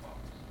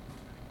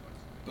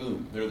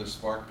 there the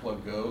spark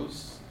plug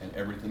goes, and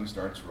everything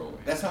starts rolling.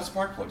 That's how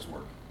spark plugs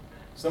work.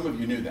 Some of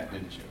you knew that,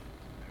 didn't you?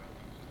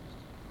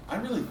 I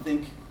really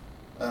think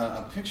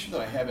a picture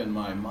that I have in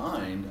my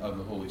mind of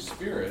the Holy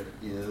Spirit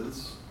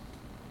is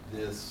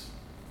this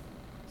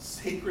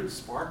sacred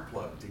spark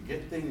plug to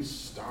get things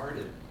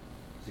started,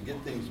 to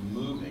get things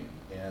moving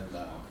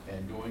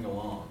and going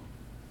along.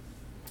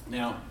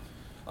 Now,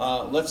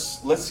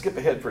 let's skip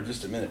ahead for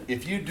just a minute.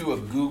 If you do a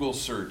Google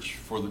search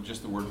for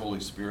just the word Holy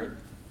Spirit,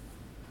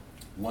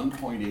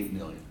 1.8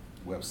 million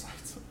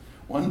websites.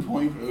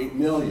 1.8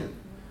 million.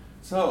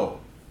 So,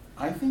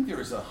 I think there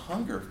is a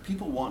hunger.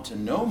 People want to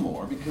know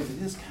more because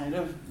it is kind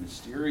of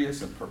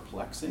mysterious and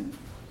perplexing,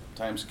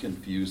 sometimes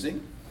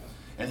confusing.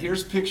 And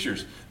here's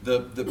pictures.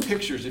 The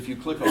pictures, if you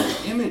click on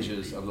the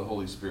images of the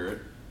Holy Spirit,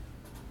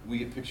 we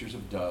get pictures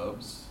of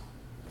doves,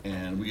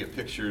 and we get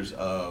pictures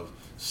of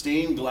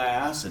stained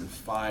glass and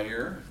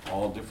fire,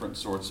 all different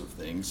sorts of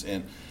things.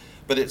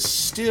 But it's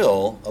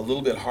still a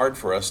little bit hard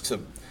for us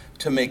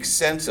to make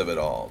sense of it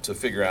all, to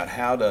figure out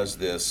how does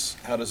this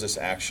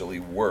actually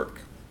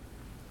work.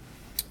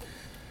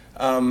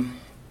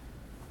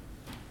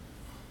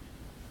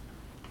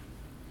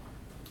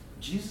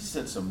 Jesus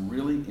said some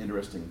really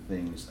interesting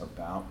things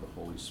about the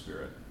Holy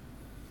Spirit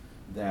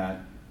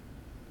that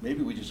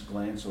maybe we just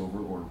glance over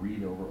or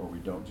read over or we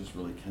don't just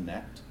really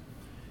connect.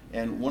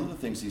 And one of the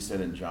things he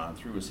said in John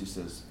 3 was he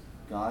says,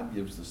 God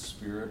gives the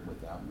Spirit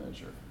without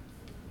measure,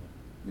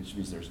 which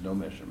means there's no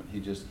measurement. He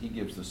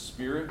gives the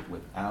Spirit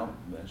without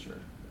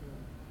measure.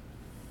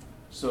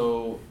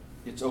 So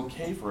it's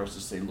okay for us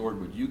to say,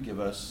 Lord, would you give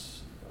us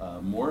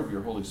more of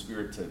your Holy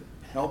Spirit to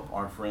help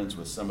our friends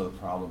with some of the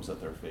problems that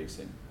they're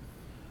facing.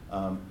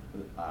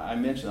 I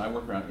mentioned I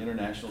work around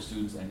international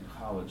students and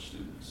college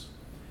students.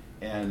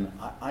 And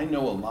I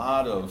know a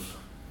lot of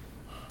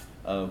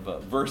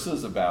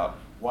verses about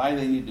why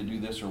they need to do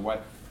this or why.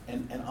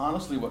 And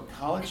honestly, what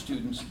college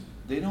students,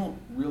 they don't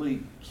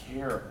really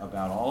care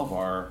about all of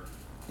our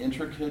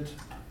intricate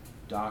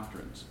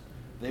doctrines.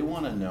 They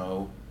want to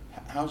know,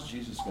 how's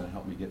Jesus going to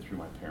help me get through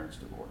my parents'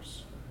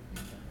 divorce?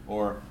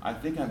 Or, I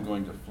think I'm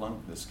going to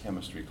flunk this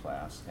chemistry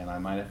class, and I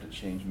might have to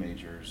change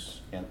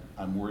majors, and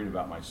I'm worried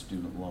about my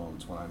student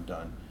loans when I'm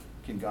done.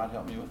 Can God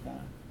help me with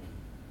that?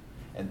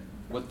 And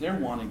what they're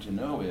wanting to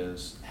know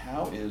is,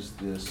 how is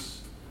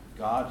this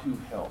God who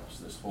helps,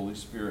 this Holy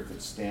Spirit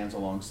that stands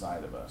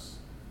alongside of us,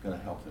 going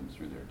to help them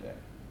through their day?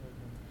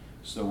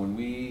 So when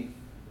we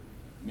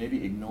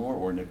maybe ignore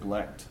or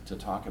neglect to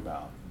talk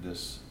about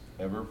this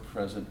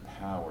ever-present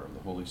power of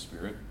the Holy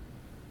Spirit,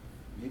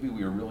 maybe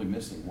we are really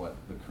missing what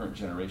the current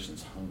generation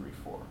is hungry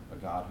for, a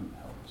God who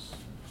helps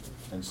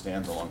and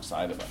stands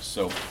alongside of us.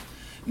 So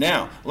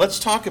now, let's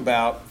talk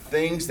about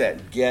things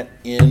that get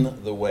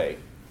in the way.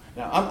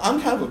 Now, I'm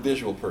kind of a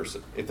visual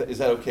person. Is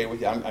that okay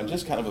with you? I'm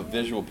just kind of a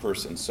visual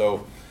person.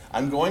 So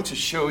I'm going to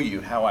show you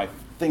how I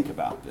think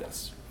about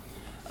this.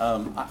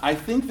 I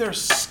think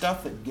there's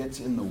stuff that gets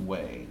in the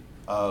way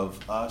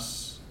of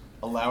us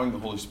allowing the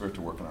Holy Spirit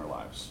to work in our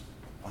lives.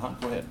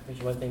 Go ahead.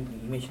 One thing,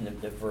 you mentioned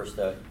the verse,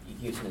 he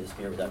gives him the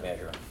Spirit without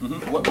measure.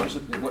 Mm-hmm. What verse?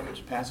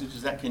 What passage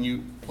is that? Can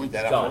you point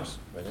that out for us?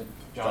 Wasn't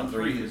it? John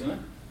 3, isn't it?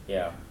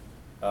 Yeah.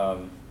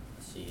 Let's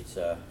see, it's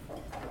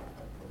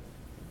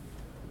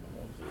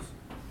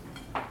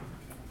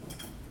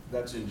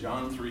That's in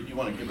John 3. You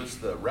want to give us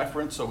the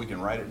reference so we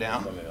can write it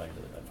down? I'm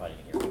finding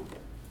it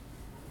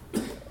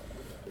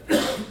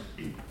here.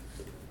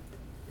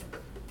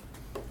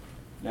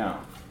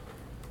 Now,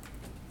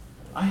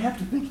 I have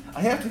to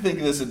think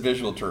of this in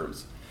visual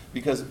terms,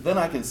 because then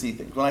I can see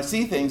things. When I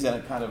see things, then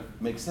it kind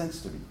of makes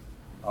sense to me.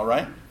 All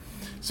right?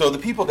 So the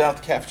people down at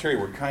the cafeteria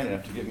were kind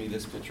enough to give me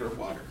this pitcher of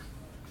water.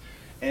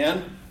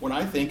 And when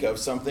I think of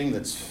something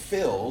that's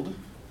filled,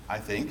 I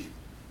think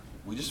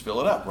we just fill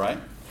it up, right?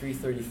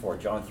 3:34,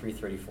 John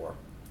 3:34.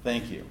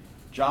 Thank you.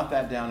 Jot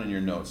that down in your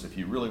notes if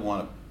you really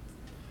want to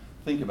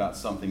think about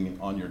something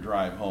on your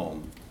drive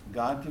home.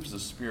 God gives the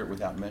Spirit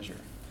without measure.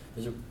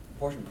 There's a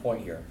important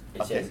point here.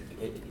 It Okay. says,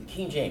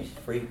 King James,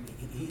 for he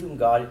whom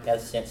God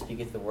has sent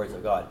speaketh the words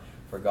of God,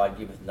 for God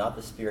giveth not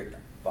the Spirit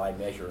by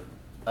measure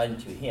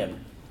unto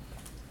him.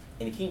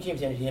 And the King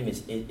James unto him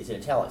is in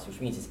italics,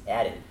 which means it's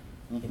added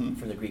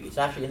from the Greek. It's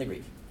actually in the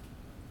Greek.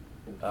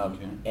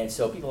 Okay. And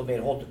so people have made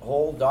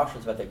whole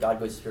doctrines about that God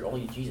gives the Spirit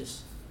only to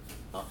Jesus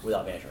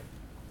without measure.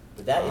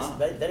 But that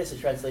is the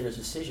translator's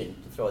decision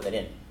to throw that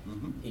in.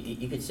 Mm-hmm.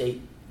 You could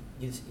say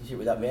use it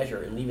without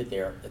measure and leave it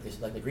there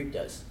like the Greek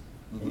does.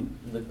 And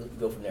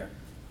go from there.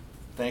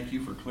 Thank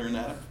you for clearing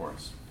that up for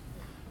us.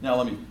 Now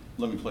let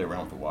me play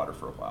around with the water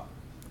for a while.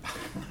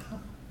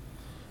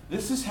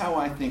 This is how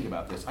I think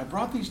about this. I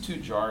brought these two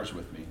jars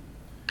with me,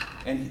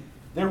 and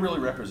they're really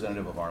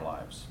representative of our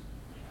lives.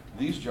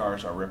 These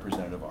jars are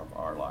representative of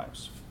our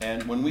lives.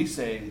 And when we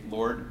say,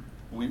 Lord,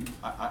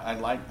 I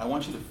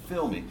want you to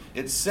fill me.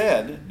 It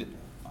said,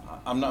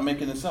 I'm not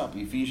making this up.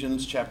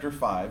 Ephesians chapter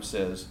 5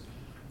 says,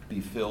 be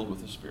filled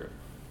with the Spirit.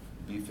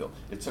 Be filled.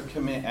 It's a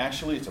command.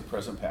 Actually, it's a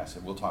present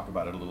passive. We'll talk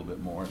about it a little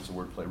bit more. It's a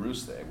word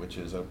plerusthe, which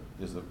is a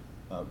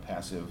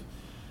passive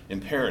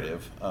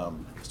imperative.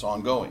 It's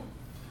ongoing.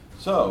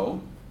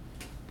 So,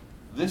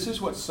 this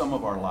is what some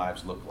of our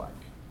lives look like.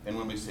 And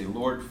when we say,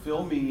 Lord,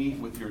 fill me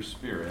with your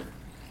Spirit,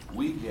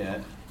 we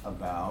get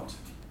about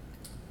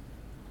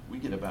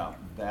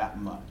that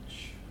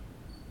much.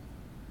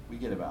 We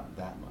get about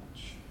that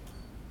much.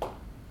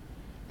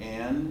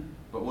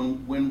 But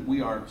when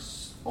we are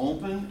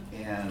open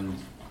and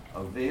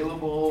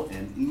available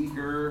and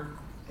eager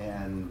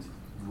and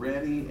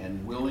ready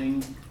and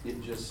willing,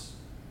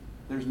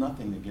 there's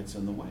nothing that gets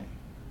in the way.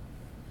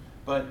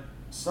 But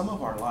some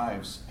of our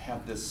lives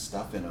have this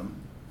stuff in them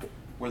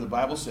where the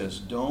Bible says,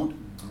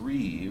 don't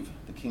grieve.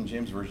 The King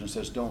James Version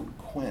says, don't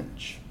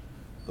quench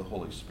the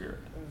Holy Spirit.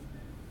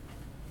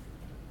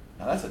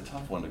 Now that's a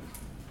tough one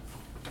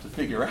to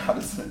figure out,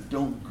 isn't it?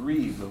 Don't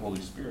grieve the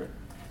Holy Spirit.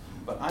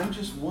 But I'm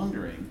just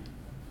wondering,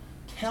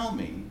 tell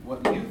me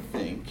what you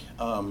think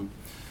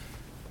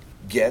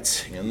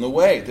gets in the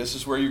way. This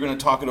is where you're going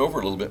to talk it over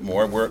a little bit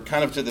more. We're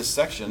kind of to this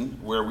section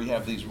where we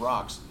have these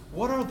rocks.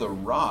 What are the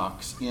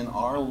rocks in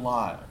our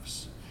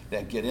lives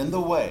that get in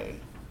the way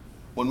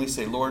when we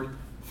say, Lord,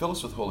 fill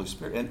us with Holy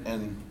Spirit,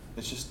 and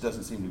it just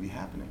doesn't seem to be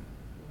happening?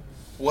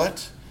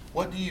 What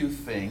do you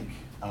think?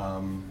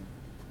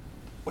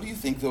 What do you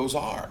think those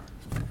are?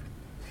 I'm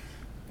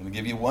going to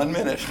give you 1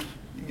 minute.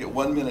 You get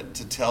 1 minute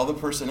to tell the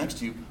person next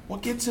to you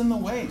what gets in the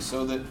way,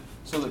 so that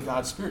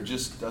God's Spirit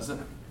just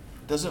doesn't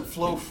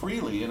flow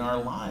freely in our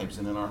lives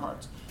and in our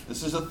hearts.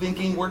 This is a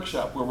thinking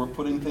workshop where we're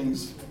putting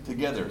things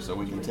together so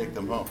we can take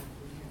them home.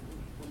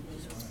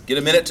 Get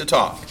a minute to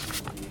talk.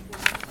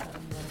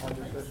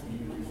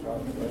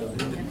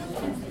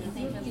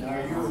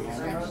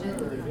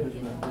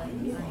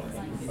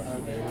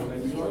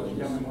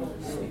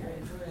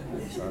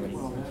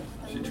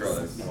 She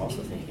tries. I'm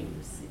also thinking,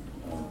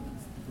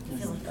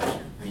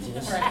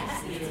 busyness.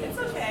 It's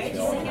okay.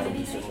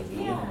 Social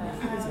media.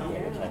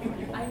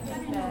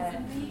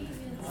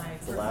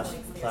 The last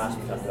class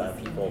we talked about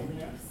people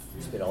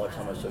spend all their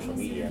time on social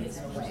media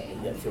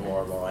and yet feel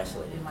more and more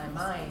isolated. In my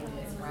mind,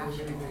 it's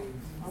rational.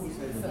 So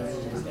it's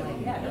just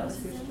like, yeah,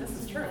 this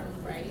is true,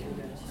 right?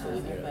 So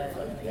you know,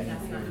 But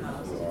that's not how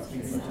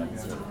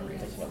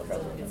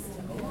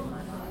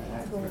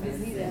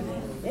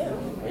yeah,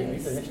 maybe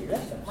for the next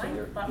best. So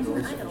you're talking to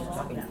different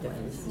all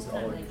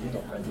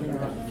female friends who are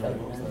each other.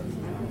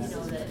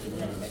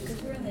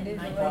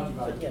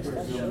 But yes, that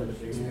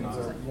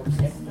also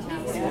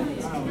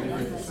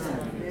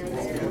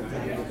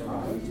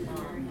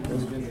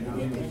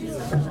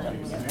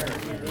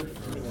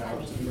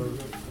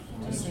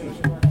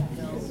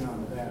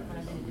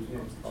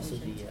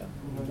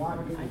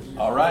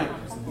All right.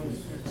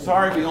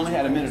 Sorry we only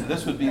had a minute.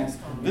 This would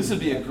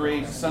be a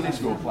great Sunday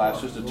school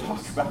class just to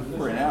talk about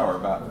for an hour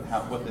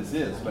about what this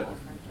is. But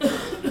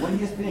what do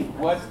you think?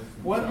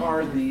 What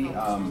are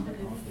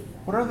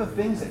the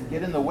things that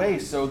get in the way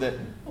so that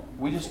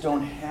we just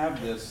don't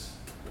have this?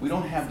 We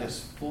don't have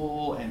this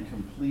full and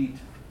complete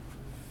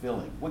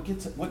filling. What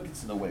gets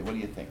in the way? What do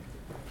you think?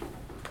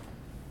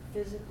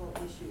 Physical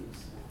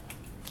issues.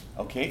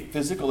 Okay,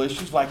 physical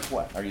issues like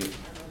what? Are you? My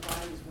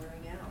body's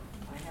wearing out.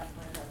 I have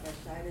plantar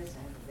fasciitis,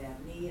 I have a bad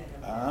knee, I have a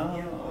bad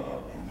hip,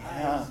 I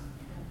have bad eyes.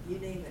 You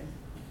name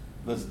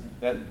it.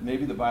 That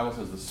maybe the Bible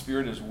says the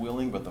spirit is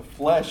willing, but the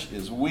flesh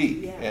is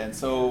weak, Yeah. and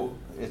so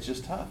it's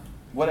just tough.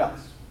 What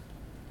else?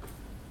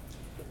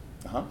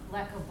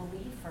 Lack of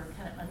belief or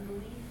kind of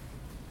unbelief?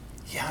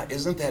 Yeah,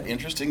 isn't that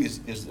interesting?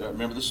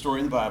 Remember the story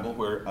in the Bible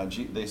where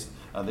they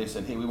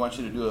said, "Hey, we want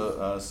you to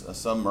do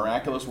some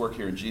miraculous work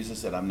here," and Jesus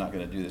said, "I'm not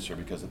going to do this here,"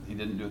 because he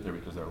didn't do it there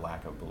because of their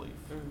lack of belief.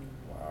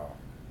 wow.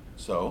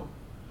 So,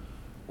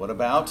 what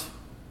about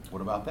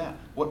that?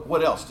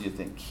 What else do you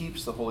think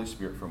keeps the Holy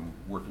Spirit from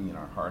working in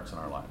our hearts and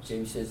our lives?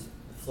 James says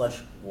the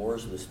flesh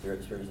wars with the spirit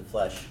is the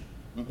flesh.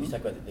 Mm-hmm. He's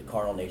talking about the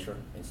carnal nature,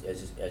 as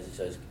it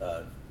says,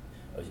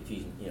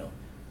 Ephesians,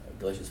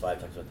 Galatians 5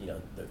 talks about,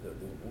 the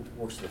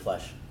works of the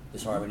flesh,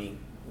 disharmony,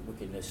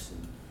 wickedness,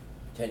 and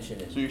tension.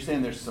 So you're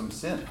saying there's some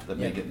sin that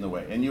may get in the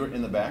way. And you were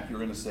in the back, you were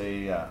going to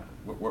say,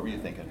 what were you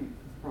thinking?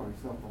 Probably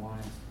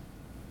self-reliance.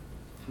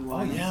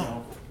 Oh,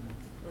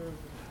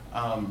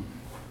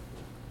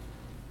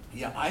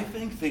 yeah. I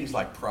think things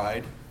like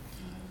pride.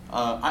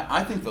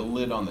 I think the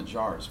lid on the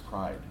jar is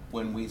pride.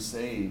 When we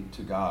say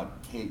to God,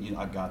 "Hey,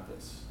 I've got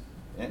this,"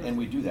 and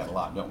we do that a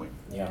lot, don't we?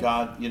 Yeah.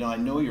 God, I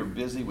know you're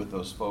busy with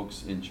those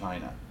folks in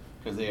China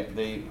because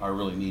they are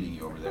really needing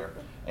you over there,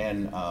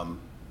 and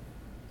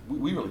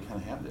we really kind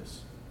of have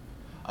this.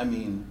 I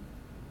mean,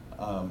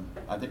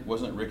 I think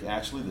wasn't it Rick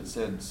Ashley that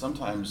said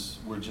sometimes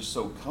we're just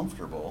so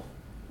comfortable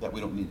that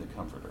we don't need the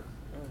comforter.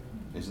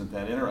 Isn't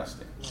that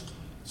interesting?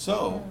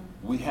 So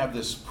we have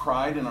this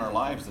pride in our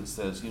lives that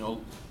says,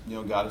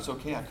 God, it's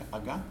okay.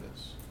 I've got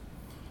this.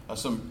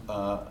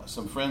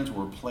 Some friends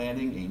were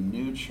planting a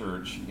new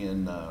church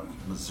in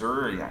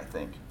Missouri, I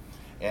think,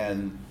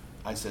 and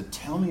I said,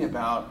 "Tell me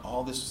about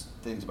all these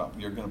things about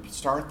you're going to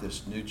start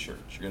this new church.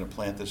 You're going to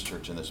plant this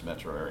church in this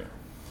metro area."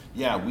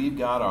 yeah, we've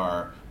got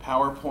our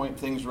PowerPoint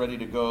things ready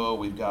to go,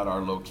 we've got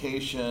our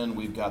location,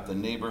 we've got the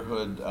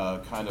neighborhood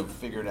kind of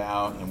figured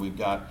out, and we've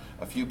got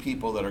a few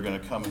people that are going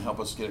to come and help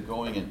us get it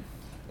going,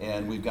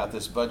 and we've got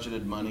this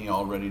budgeted money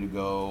all ready to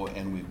go,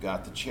 and we've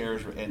got the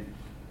chairs, and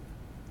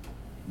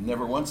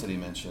never once did he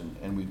mention,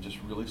 and we've just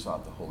really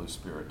sought the Holy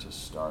Spirit to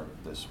start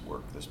this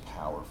work, this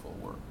powerful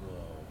work.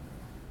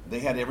 They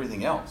had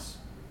everything else.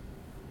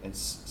 And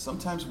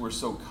sometimes we're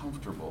so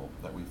comfortable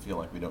that we feel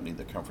like we don't need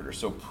the comforter.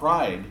 So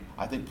pride,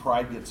 I think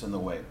pride gets in the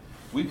way.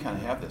 We kind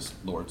of have this,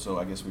 Lord, so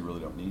I guess we really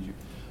don't need you.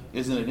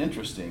 Isn't it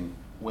interesting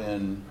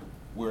when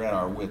we're at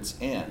our wits'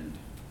 end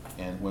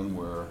and when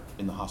we're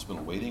in the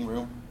hospital waiting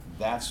room,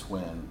 that's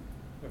when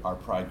our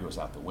pride goes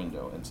out the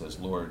window and says,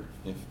 Lord,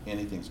 if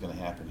anything's going to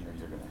happen here,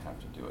 you're going to have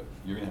to do it.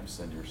 You're going to have to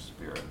send your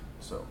Spirit.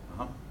 So,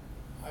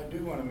 I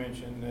do want to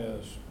mention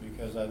this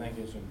because I think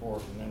it's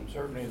important, and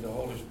certainly the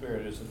Holy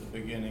Spirit is at the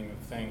beginning of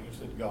things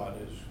that God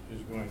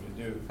is going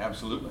to do.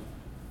 Absolutely.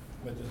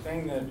 But the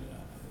thing that,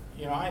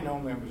 I know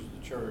members of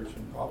the church,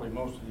 and probably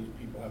most of these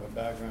people have a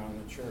background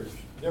in the church.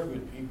 They're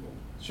good people.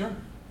 Sure.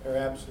 They're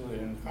absolutely,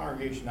 and the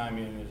congregation I'm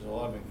in is a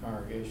loving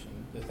congregation.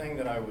 The thing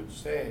that I would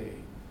say,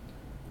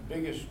 the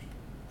biggest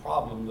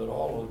problem that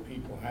all of the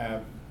people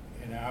have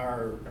in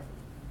our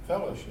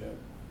fellowship,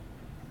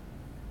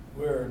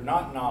 we're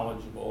not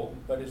knowledgeable,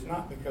 but it's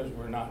not because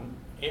we're not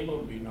able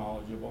to be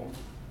knowledgeable.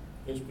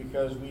 It's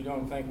because we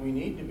don't think we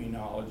need to be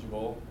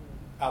knowledgeable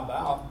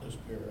about the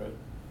Spirit.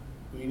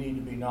 We need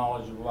to be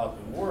knowledgeable about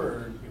the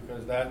Word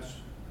because that's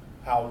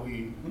how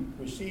we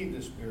receive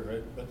the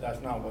Spirit, but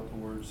that's not what the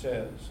Word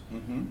says.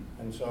 Mm-hmm.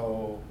 And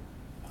so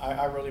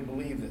I really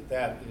believe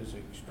that is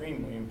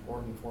extremely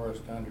important for us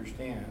to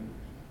understand.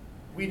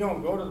 We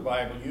don't go to the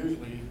Bible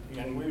usually,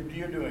 and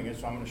you're doing it,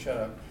 so I'm going to shut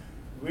up.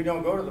 We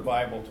don't go to the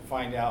Bible to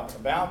find out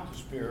about the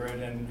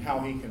Spirit and how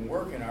He can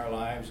work in our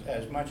lives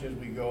as much as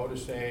we go to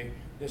say,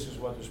 this is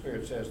what the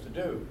Spirit says to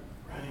do.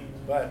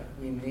 Right. But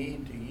we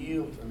need to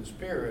yield to the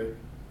Spirit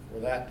for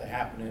that to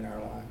happen in our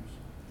lives.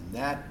 And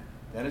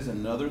that is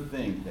another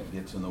thing that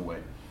gets in the way.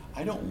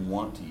 I don't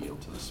want to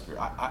yield to the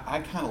Spirit.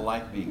 I kind of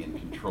like being in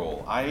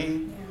control.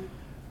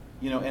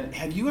 And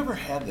have you ever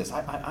had this?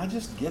 I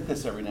just get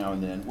this every now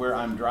and then where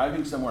I'm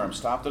driving somewhere, I'm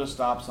stopped at a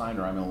stop sign,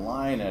 or I'm in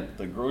line at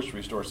the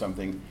grocery store or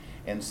something,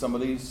 and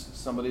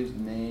somebody's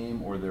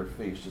name or their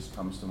face just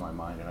comes to my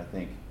mind, and I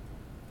think,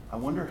 I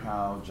wonder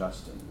how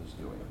Justin is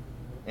doing.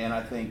 And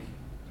I think,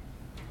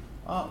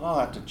 I'll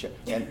have to check.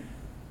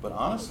 But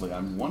honestly,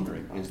 I'm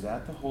wondering, is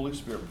that the Holy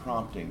Spirit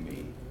prompting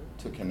me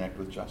to connect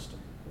with Justin?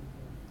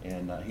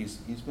 And he's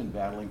been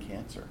battling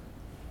cancer.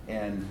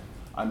 And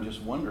I'm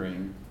just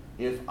wondering,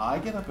 if I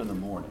get up in the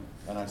morning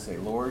and I say,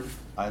 Lord,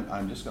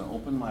 I'm just going to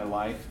open my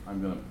life,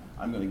 I'm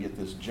going to get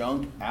this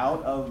junk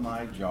out of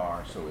my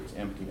jar so it's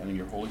empty, and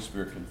your Holy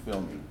Spirit can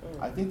fill me.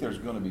 I think there's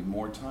going to be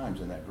more times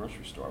in that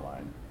grocery store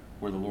line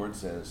where the Lord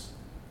says,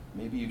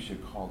 maybe you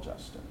should call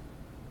Justin,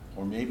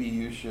 or maybe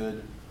you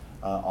should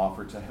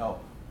offer to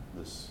help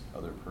this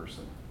other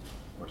person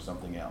or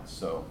something else.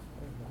 So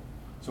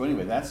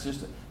anyway, that's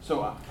just it.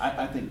 So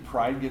I think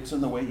pride gets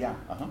in the way. Yeah.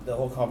 The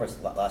whole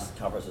last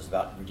conference was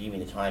about redeeming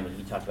the time, and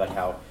he talked about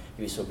how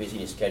he was so busy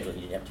in his schedule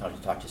he didn't have time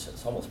to talk to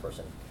this homeless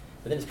person.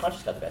 But then his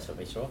conscience got the best of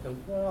him. He said, okay,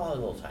 well, I'll have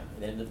a little time.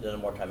 And then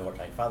more time.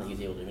 Finally, he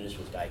was able to minister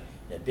to this guy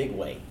in a big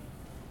way.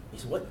 He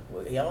said, what?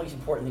 He had all these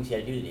important things he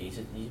had to do today. He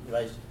said, he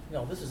realized,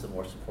 this is the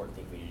most important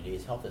thing for you today,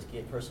 is help this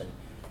person.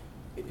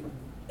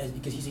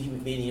 Because he's a human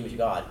being in the image of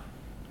God,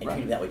 and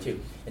treat him that way too.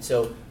 And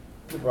so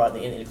people brought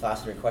in the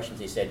class during questions,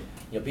 they said,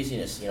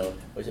 busyness,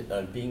 was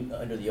it being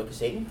under the yoke of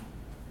Satan?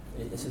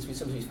 And since we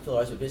sometimes fill our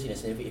lives with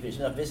busyness, and if there's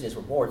enough busyness,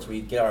 we're bored, so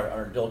we get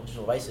our digital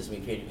devices and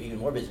we create even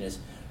more busyness.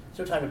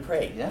 There's no time to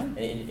pray. Yeah.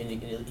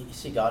 And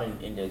see God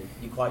and to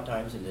do quiet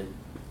times and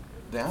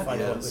to have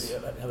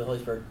the Holy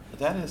Spirit.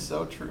 That is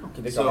so true.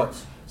 Convict our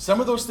hearts. Some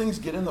of those things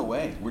get in the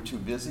way. We're too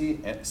busy,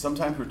 and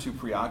sometimes we're too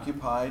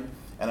preoccupied.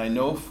 And I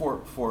know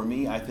for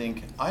me, I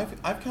think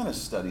I've kind of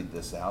studied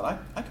this out.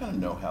 I kind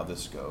of know how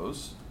this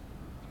goes.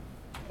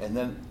 And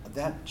then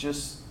that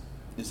just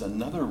is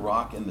another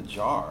rock in the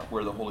jar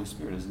where the Holy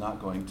Spirit is not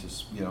going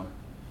to,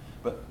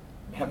 But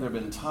have there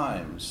been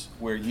times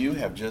where you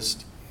have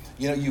just,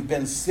 you've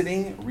been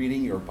sitting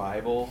reading your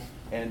Bible,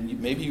 and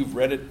maybe you've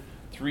read it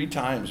 3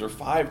 times or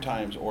 5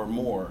 times or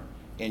more,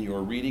 and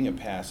you're reading a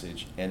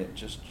passage and it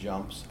just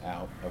jumps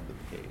out of the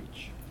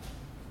page?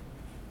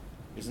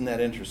 Isn't that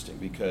interesting?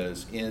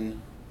 Because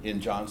in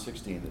John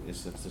 16,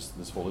 it's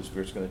this Holy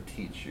Spirit's going to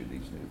teach you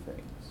these new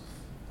things.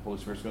 The Holy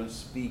Spirit's going to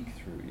speak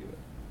through you.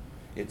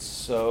 It's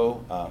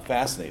so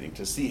fascinating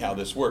to see how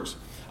this works.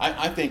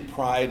 I think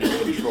pride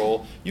and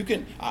control, you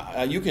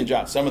can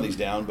jot some of these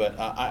down, but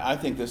I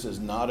think this is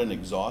not an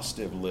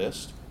exhaustive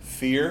list.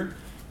 Fear,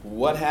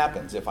 what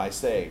happens if I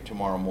say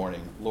tomorrow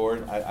morning,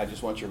 Lord, I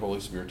just want your Holy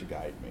Spirit to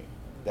guide me?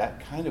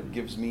 That kind of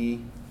gets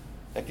me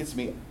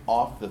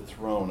off the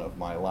throne of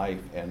my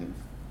life, and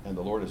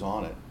the Lord is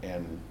on it,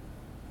 and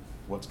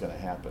what's going to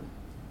happen?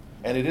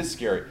 And it is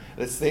scary.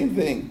 The same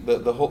thing,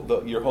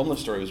 your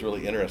homeless story was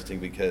really interesting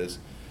because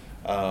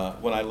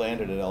when I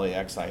landed at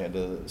LAX, I had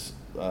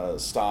to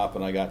stop,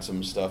 and I got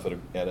some stuff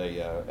at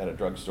a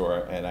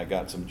drugstore, and I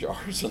got some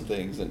jars and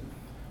things, and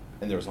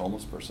there was a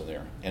homeless person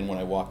there. And when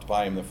I walked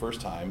by him the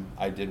first time,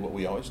 I did what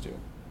we always do.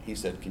 He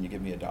said, "Can you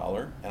give me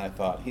 $1?" And I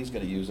thought, he's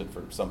going to use it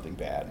for something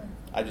bad.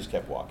 I just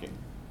kept walking.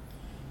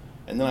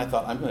 And then I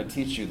thought, I'm going to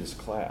teach you this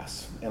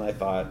class. And I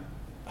thought,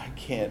 I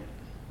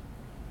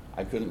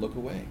couldn't look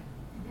away.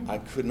 I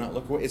could not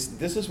look away.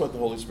 This is what the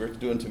Holy Spirit's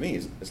doing to me.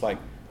 It's like,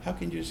 how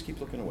can you just keep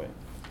looking away?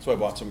 So I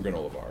bought some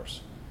granola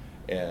bars,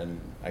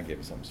 and I gave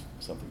him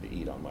something to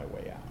eat on my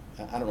way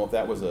out. I don't know if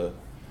that was a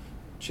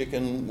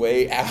chicken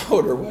way out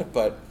or what,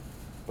 but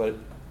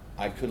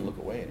I couldn't look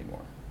away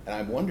anymore. And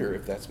I wonder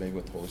if that's maybe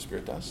what the Holy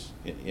Spirit does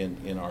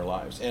in our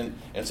lives. And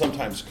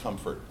sometimes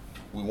comfort.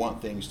 We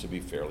want things to be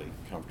fairly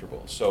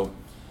comfortable. So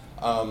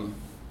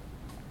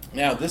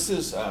now this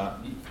is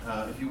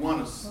if you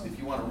want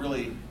to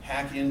really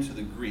hack into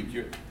the Greek,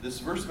 this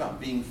verse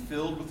about being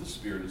filled with the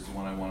Spirit is the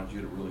one I wanted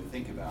you to really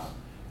think about.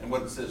 And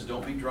what it says,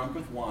 don't be drunk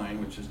with wine,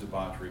 which is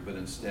debauchery, but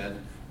instead,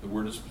 the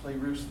word is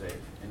pleruste,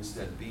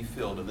 instead be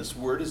filled. And this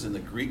word is in the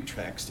Greek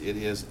text. It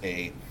is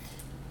a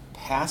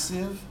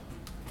passive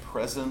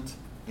present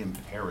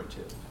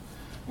imperative,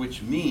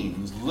 which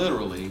means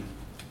literally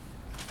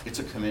it's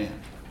a command.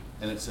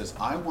 And it says,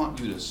 I want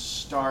you to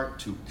start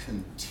to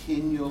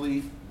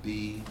continually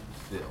be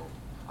filled.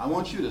 I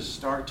want you to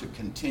start to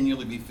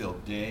continually be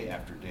filled day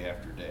after day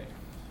after day.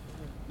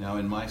 Now,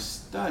 in my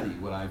study,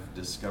 what I've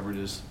discovered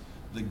is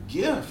the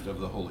gift of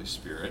the Holy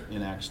Spirit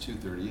in Acts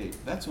 2:38.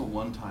 That's a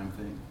one-time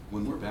thing.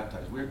 When we're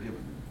baptized, we're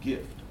given the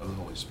gift of the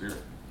Holy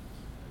Spirit.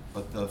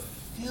 But the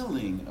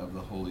filling of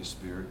the Holy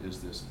Spirit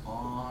is this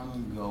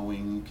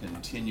ongoing,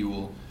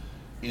 continual.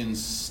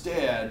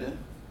 Instead,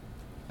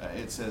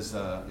 it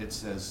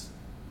says,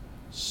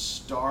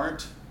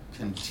 start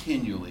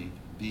continually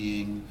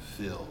being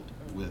filled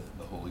with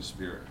the Holy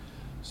Spirit.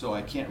 So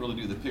I can't really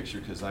do the picture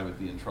because I would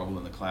be in trouble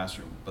in the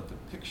classroom. But the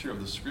picture of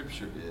the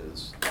Scripture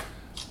is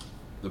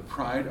the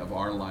pride of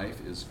our life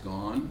is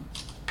gone,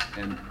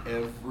 and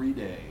every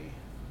day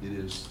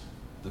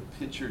the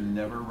pitcher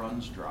never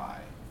runs dry.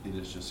 It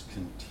is just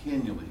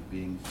continually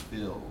being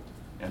filled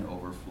and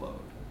overflowed.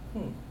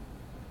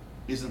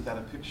 Isn't that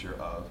a picture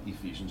of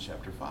Ephesians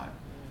chapter 5?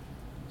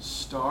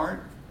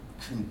 Start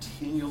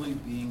continually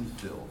being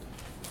filled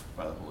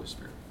by the Holy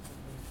Spirit.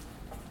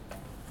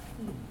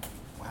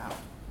 Wow.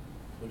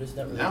 What is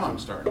that really Now I'm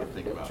starting to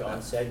think about John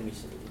that. said,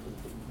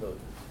 the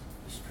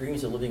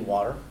streams of living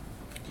water.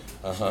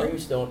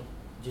 Streams don't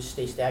just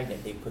stay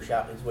stagnant, they push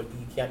out. It's what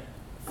you can't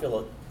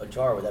fill a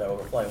jar without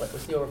overflowing.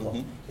 What's the overflow?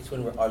 Mhm. It's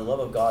when our love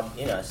of God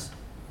in us,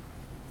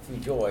 through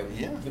joy,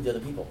 Yeah. give to other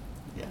people.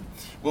 Yeah.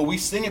 Well, we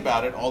sing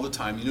about it all the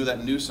time. You know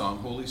that new song,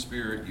 Holy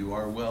Spirit, you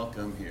are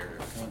welcome here.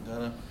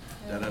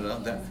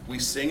 We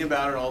sing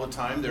about it all the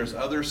time. There's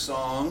other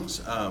songs.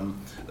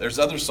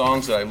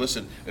 That I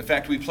listen. In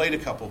fact, we played a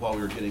couple while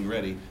we were getting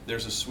ready.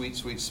 There's a sweet,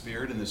 sweet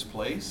spirit in this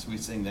place. We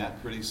sing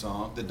that pretty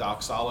song. The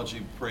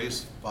doxology,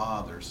 praise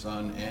Father,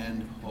 Son,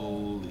 and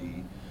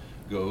Holy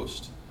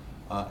Ghost.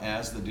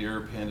 As the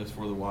deer panteth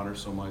for the water,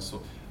 so my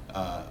soul,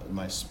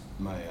 my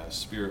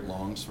spirit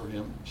longs for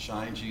him.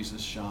 Shine,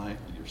 Jesus, shine.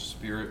 Your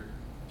spirit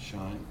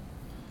shine.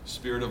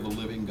 Spirit of the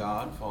living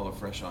God, fall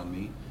afresh on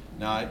me.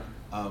 Now,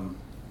 I'm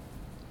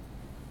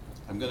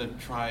going to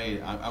try,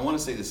 I want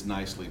to say this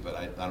nicely, but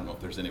I don't know if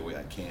there's any way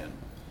I can.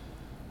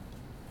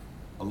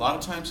 A lot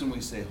of times when we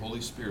say,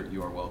 Holy Spirit,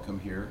 you are welcome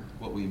here,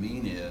 what we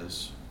mean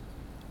is,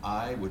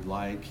 I would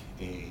like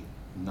a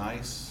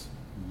nice,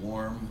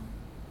 warm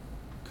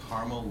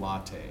caramel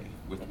latte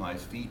with my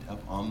feet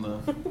up on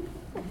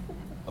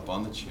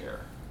the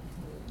chair.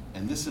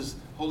 And this is,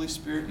 Holy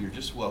Spirit, you're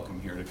just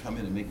welcome here to come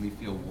in and make me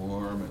feel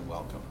warm and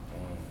welcome.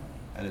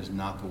 That is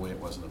not the way it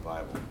was in the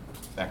Bible.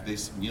 In fact,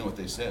 you know what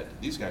they said?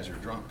 These guys are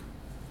drunk.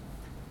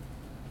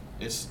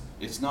 It's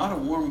not a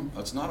warm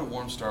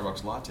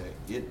Starbucks latte.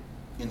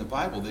 In the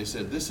Bible, they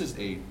said this is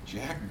a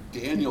Jack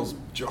Daniel's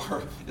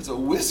jar. It's a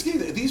whiskey.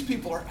 These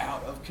people are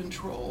out of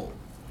control.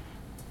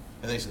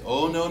 And they said,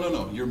 "Oh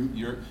no,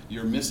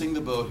 you're missing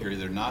the boat here.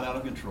 They're not out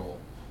of control."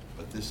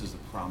 But this is the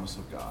promise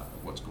of God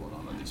of what's going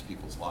on in these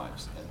people's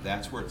lives, and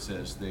that's where it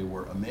says they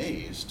were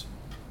amazed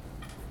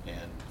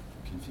and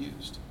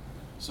confused.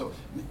 So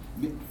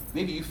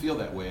maybe you feel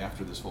that way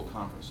after this whole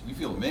conference. You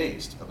feel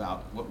amazed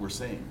about what we're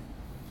saying,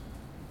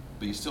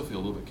 but you still feel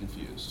a little bit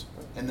confused.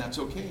 And that's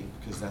okay,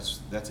 because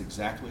that's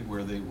exactly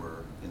where they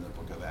were in the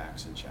book of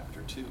Acts in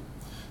chapter 2.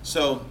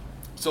 So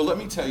let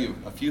me tell you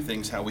a few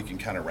things how we can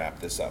kind of wrap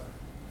this up.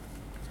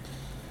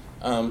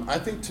 I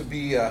think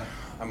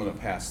I'm going to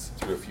pass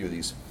through a few of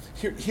these.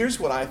 Here's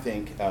what I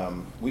think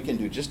we can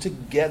do just to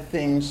get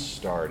things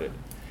started.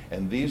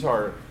 And these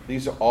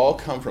all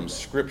come from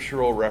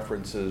scriptural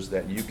references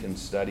that you can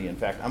study. In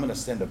fact, I'm going to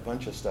send a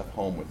bunch of stuff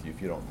home with you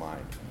if you don't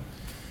mind.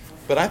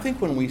 But I think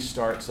when we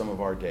start some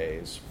of our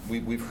days,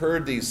 we've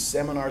heard these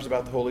seminars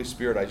about the Holy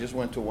Spirit. I just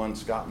went to one.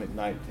 Scott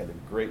McKnight had a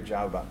great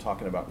job about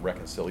talking about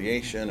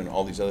reconciliation and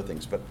all these other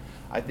things. But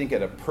I think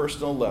at a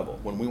personal level,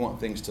 when we want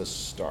things to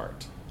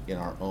start in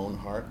our own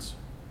hearts,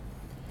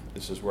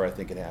 this is where I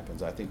think it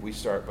happens. I think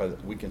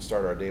we can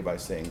start our day by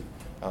saying,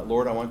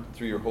 Lord,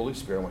 through your Holy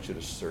Spirit, I want you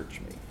to search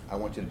me. I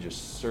want you to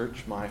just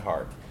search my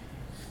heart.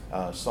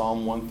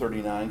 Psalm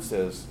 139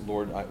 says,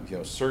 Lord,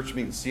 search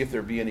me and see if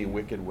there be any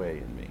wicked way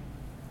in me.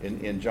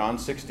 In John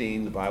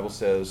 16, the Bible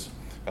says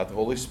about the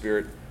Holy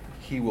Spirit,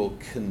 he will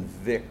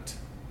convict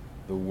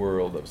the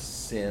world of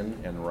sin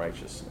and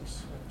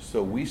righteousness.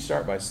 So we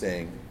start by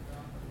saying,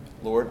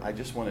 Lord, I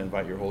just want to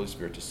invite your Holy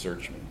Spirit to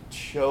search me.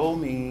 Show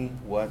me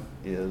what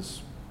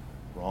is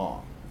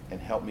wrong and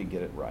help me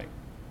get it right.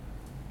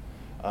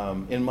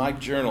 In my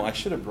journal, I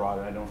should have brought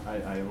it.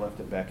 I left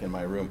it back in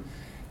my room.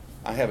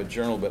 I have a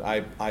journal, but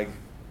I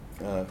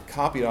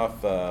copied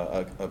off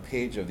a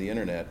page of the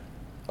internet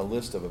a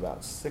list of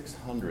about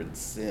 600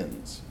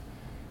 sins.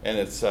 And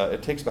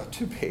it takes about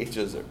 2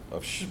 pages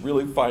of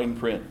really fine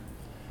print.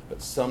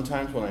 But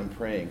sometimes when I'm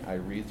praying, I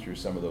read through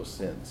some of those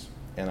sins.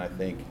 And I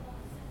think,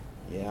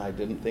 yeah, I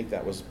didn't think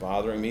that was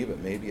bothering me, but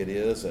maybe it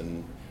is.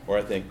 Or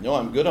I think, no,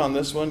 I'm good on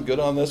this one, good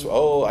on this one.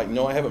 Oh, I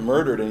know I haven't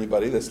murdered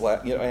anybody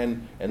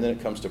and then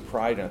it comes to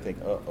pride, and I think,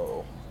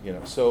 uh-oh.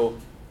 So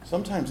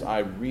sometimes I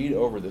read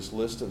over this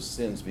list of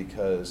sins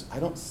because I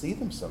don't see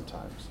them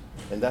sometimes.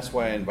 And that's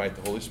why I invite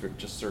the Holy Spirit,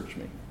 just search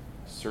me.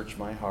 Search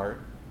my heart.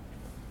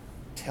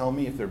 Tell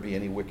me if there be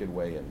any wicked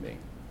way in me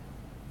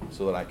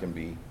so that I can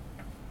be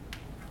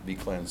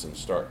cleansed and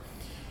start.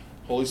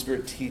 Holy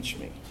Spirit, teach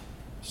me.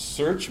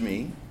 Search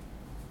me,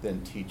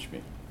 then teach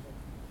me.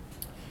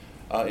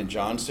 In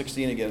John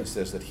 16, again, it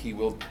says that he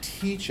will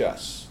teach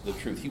us the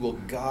truth. He will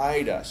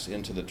guide us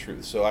into the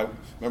truth. So I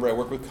remember I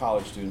work with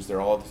college students. They're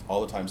all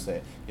the time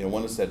saying,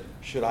 one has said,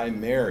 should I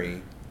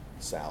marry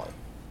Sally?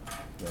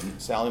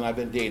 And Sally and I have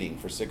been dating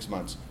for 6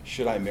 months.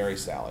 Should I marry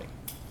Sally?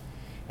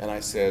 And I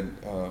said,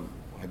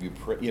 have you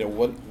prayed?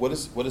 What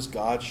is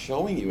God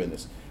showing you in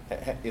this?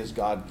 Is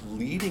God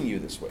leading you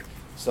this way?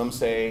 Some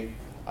say,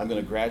 I'm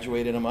going to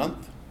graduate in a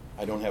month.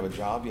 I don't have a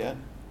job yet.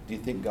 Do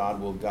you think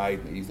God will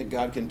guide me? Do you think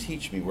God can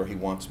teach me where he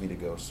wants me to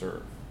go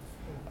serve?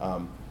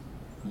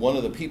 One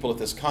of the people at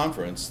this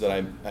conference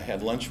that I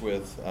had lunch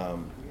with a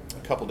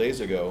couple days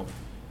ago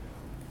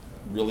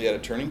really had a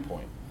turning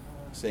point,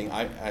 saying,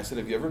 I said,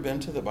 have you ever been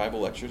to the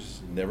Bible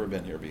lectures? Never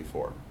been here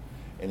before.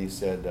 And he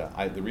said,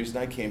 the reason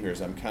I came here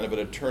is I'm kind of at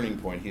a turning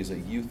point. He's a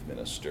youth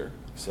minister.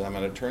 He said, I'm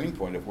at a turning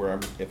point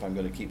of if I'm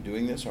going to keep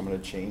doing this or I'm going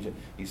to change it.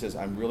 He says,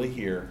 I'm really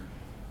here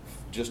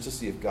just to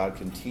see if God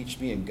can teach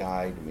me and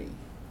guide me.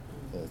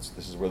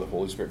 This is where the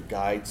Holy Spirit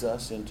guides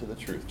us into the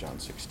truth, John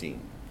 16.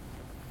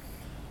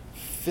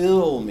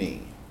 Fill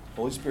me.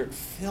 Holy Spirit,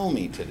 fill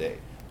me today.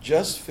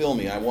 Just fill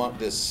me. I want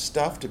this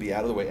stuff to be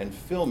out of the way, and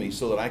fill me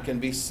so that I can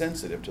be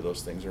sensitive to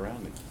those things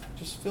around me.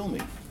 Just fill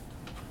me.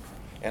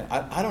 And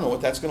I don't know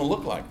what that's going to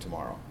look like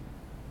tomorrow,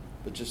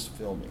 but just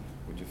fill me.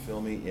 Would you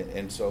fill me?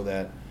 And so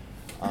that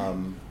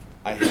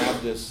I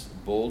have this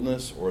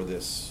boldness or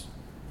this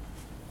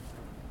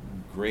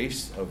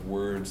grace of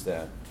words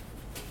that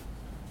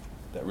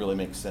really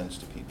makes sense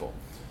to people.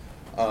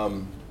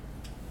 And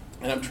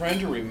I'm trying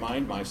to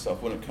remind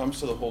myself when it comes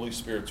to the Holy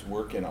Spirit's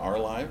work in our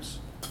lives,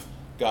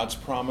 God's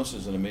promise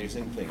is an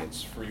amazing thing.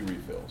 It's free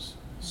refills.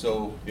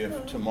 So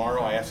if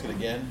tomorrow I ask it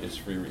again, it's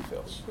free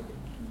refills.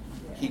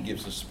 He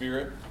gives the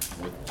Spirit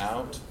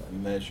without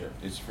measure.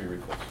 It's free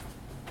refills.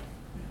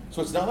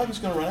 So it's not like it's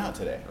going to run out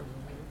today.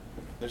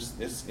 There's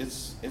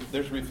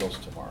refills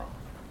tomorrow.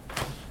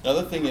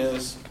 Another thing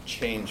is,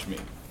 change me.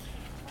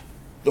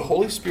 The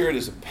Holy Spirit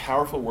is a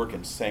powerful work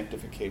in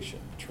sanctification,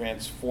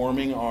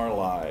 transforming our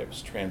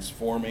lives,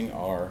 transforming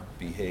our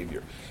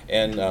behavior.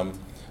 And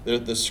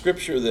the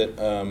scripture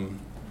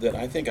that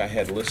I think I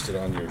had listed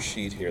on your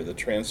sheet here, the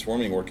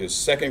transforming work, is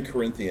 2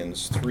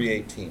 Corinthians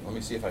 3:18. Let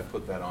me see if I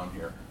put that on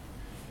here.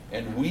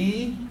 And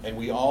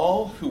we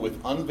all who with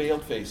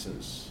unveiled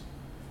faces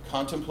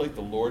contemplate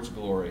the Lord's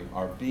glory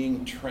are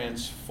being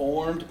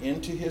transformed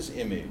into his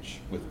image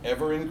with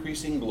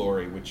ever-increasing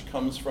glory, which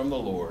comes from the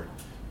Lord,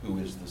 who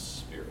is the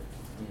Spirit.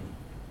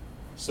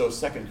 So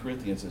 2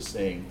 Corinthians is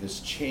saying this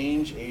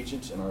change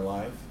agent in our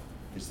life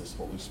is this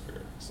Holy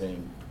Spirit,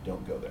 saying,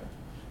 don't go there.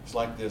 It's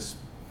like this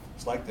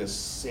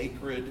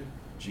sacred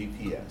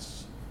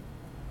GPS.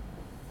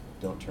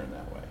 Don't turn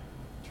that way.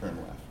 Turn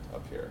left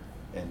up here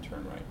and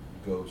turn right.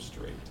 Go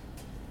straight.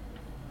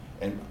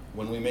 And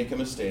when we make a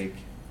mistake,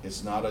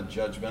 it's not a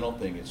judgmental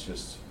thing, it's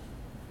just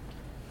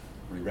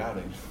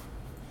rerouting.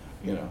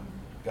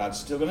 God's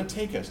still going to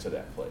take us to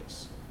that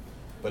place,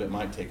 but it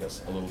might take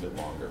us a little bit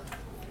longer.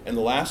 And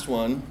the last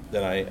one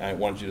that I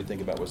wanted you to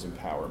think about was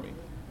empower me.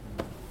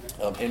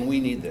 And we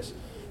need this.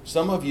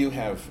 Some of you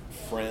have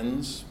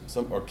friends,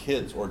 or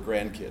kids or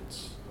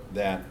grandkids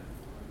that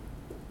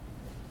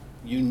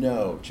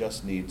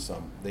just need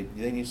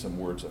they need some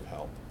words of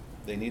help.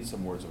 They need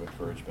some words of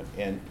encouragement.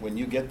 And when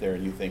you get there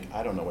and you think,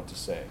 I don't know what to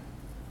say,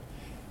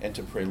 and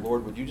to pray,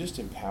 Lord, would you just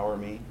empower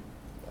me?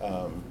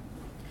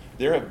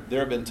 There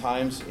have been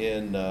times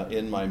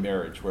in my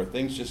marriage where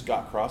things just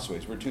got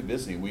crossways. We're too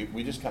busy.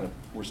 We just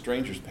we're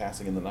strangers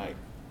passing in the night.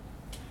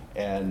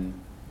 And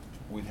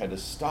we've had to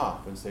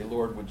stop and say,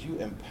 Lord, would you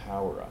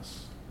empower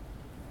us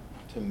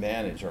to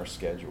manage our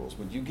schedules.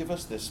 Would you give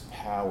us this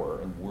power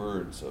and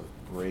words of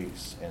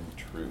grace and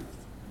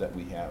truth that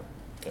we have,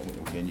 that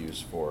we can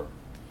use for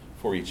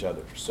each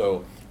other?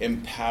 So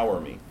empower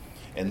me.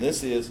 And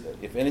this is,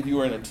 if any of you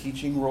are in a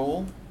teaching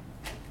role,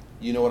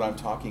 you know what I'm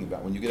talking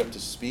about. When you get up to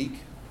speak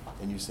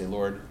and you say,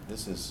 Lord,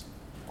 this is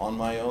on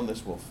my own,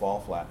 this will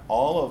fall flat.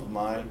 All of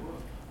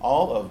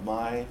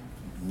my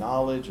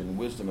knowledge and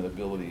wisdom and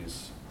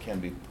abilities can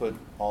be put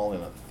all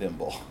in a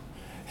thimble,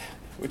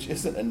 which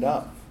isn't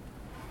enough.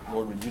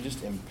 Lord, would you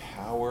just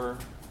empower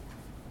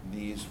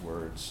these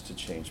words to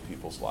change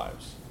people's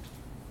lives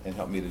and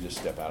help me to just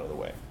step out of the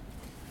way.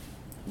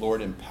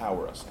 Lord,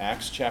 empower us.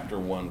 Acts chapter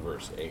 1,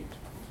 verse 8.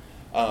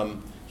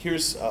 I'm going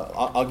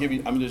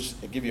to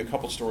just give you a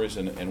couple stories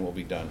and we'll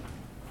be done.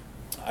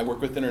 I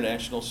work with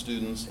international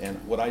students, and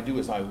what I do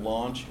is I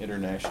launch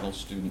international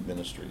student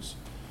ministries.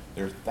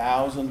 There are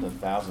thousands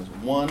and thousands,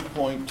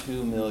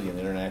 1.2 million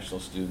international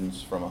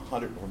students from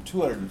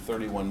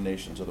 231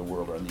 nations of the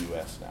world are in the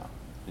U.S. now.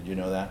 Did you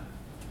know that?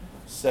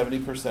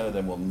 70% of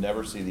them will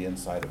never see the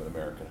inside of an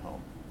American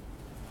home.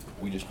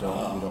 We just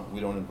don't. We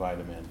don't invite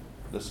them in.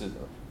 This is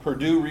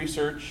Purdue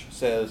research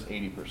says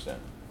 80%.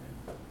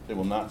 They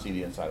will not see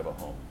the inside of a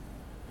home.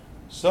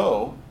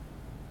 So,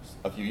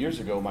 a few years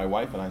ago, my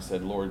wife and I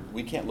said, Lord,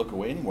 we can't look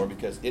away anymore,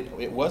 because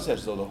it was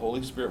as though the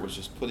Holy Spirit was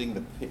just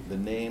putting the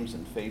names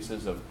and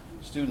faces of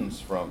students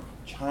from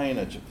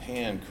China,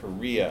 Japan,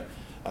 Korea,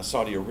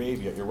 Saudi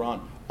Arabia,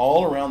 Iran,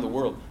 all around the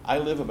world. I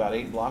live about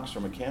 8 blocks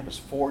from a campus.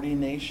 40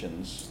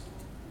 nations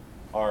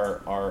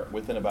are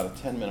within about a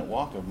 10-minute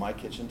walk of my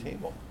kitchen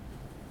table.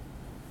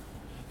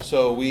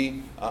 So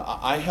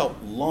I help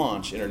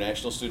launch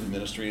international student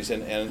ministries,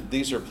 and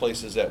these are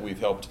places that we've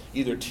helped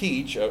either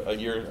teach a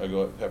year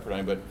ago at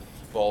Pepperdine, but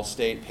Ball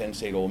State, Penn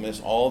State, Ole Miss,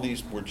 all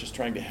these, we're just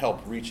trying to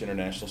help reach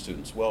international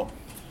students. Well,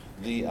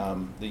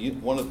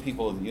 one of the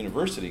people at the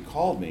university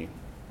called me,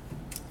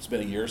 it's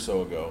been a year or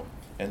so ago,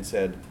 and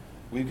said,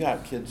 we've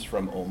got kids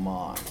from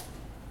Oman,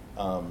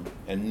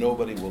 and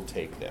nobody will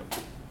take them.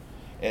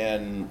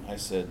 And I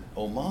said,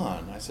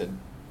 Oman? I said,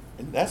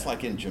 that's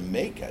like in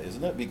Jamaica,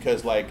 isn't it?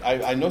 Because like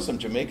I know some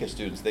Jamaica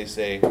students, I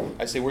say,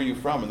 where are you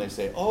from? And they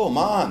say, oh,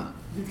 Oman.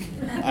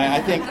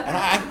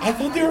 I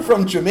thought they were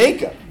from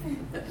Jamaica.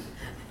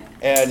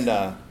 And,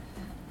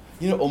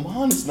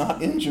 Oman is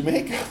not in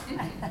Jamaica.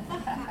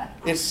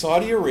 It's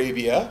Saudi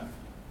Arabia,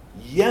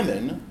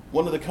 Yemen,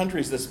 one of the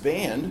countries that's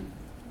banned,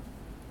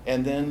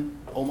 and then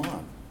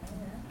Oman.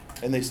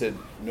 And they said,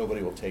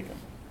 nobody will take them.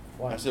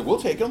 Why? I said,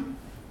 we'll take them,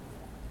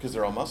 because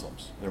they're all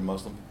Muslims. They're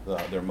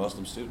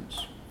Muslim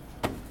students.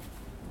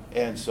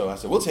 And so I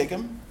said, we'll take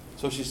them.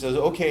 So she says,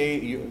 okay,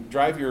 you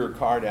drive your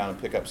car down and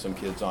pick up some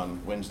kids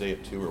on Wednesday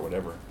at 2 or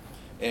whatever.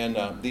 And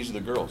these are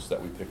the girls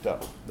that we picked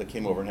up that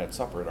came over and had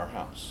supper at our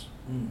house.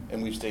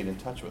 And we've stayed in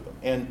touch with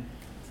them.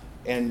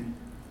 And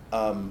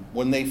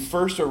when they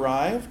first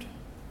arrived,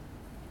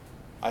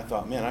 I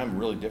thought, man, I'm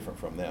really different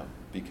from them,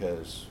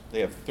 because they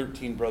have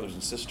 13 brothers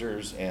and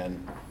sisters,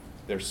 and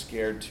they're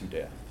scared to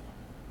death.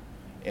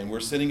 And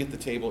we're sitting at the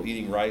table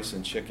eating rice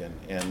and chicken,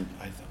 and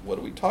I thought, what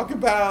do we talk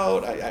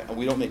about?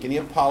 We don't make any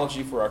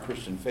apology for our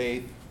Christian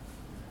faith,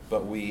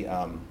 but we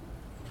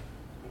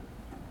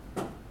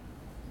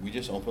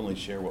just openly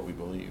share what we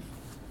believe.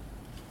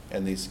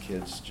 And these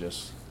kids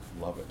just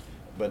love it.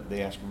 But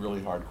they ask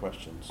really hard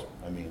questions.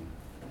 I mean,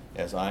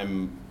 as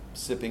I'm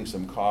sipping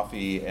some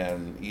coffee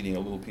and eating a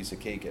little piece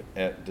of cake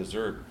at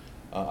dessert,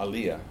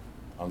 Aliyah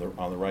on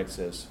the right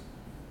says,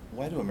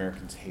 why do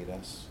Americans hate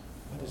us?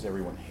 Why does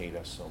everyone hate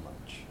us so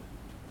much?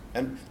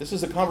 And this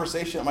is a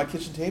conversation at my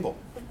kitchen table.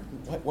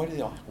 Why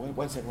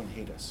does everyone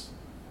hate us?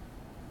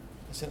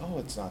 I said, oh,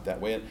 it's not that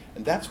way.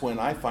 And that's when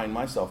I find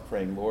myself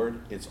praying,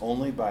 Lord, it's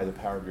only by the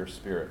power of your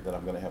Spirit that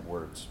I'm going to have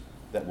words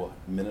that will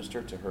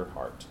minister to her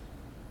heart.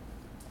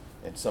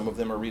 And some of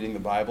them are reading the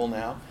Bible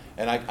now.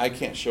 And I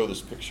can't show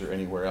this picture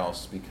anywhere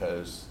else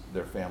because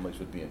their families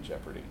would be in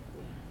jeopardy.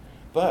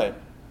 But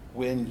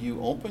when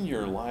you open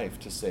your life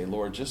to say,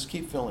 Lord, just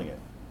keep filling it,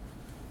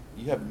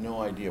 you have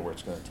no idea where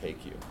it's going to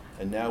take you.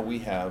 And now we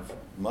have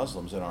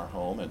Muslims in our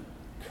home and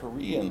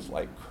Koreans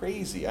like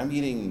crazy. I'm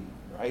eating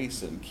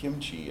rice and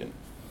kimchi and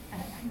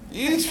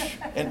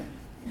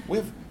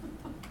we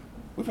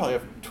probably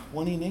have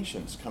 20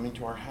 nations coming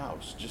to our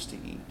house just to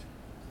eat.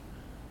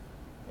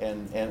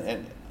 And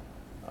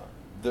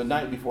the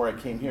night before I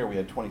came here, we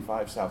had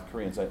 25 South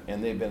Koreans,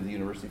 and they've been at the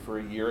university for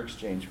a year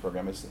exchange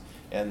program.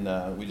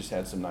 And we just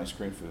had some nice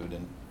Korean food.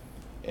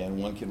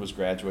 And one kid was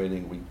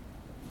graduating. We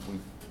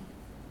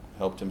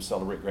helped him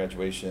celebrate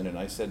graduation. And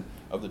I said,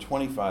 of the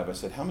 25, I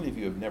said, how many of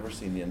you have never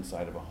seen the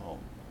inside of a home?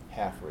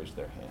 Half raised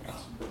their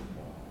hands.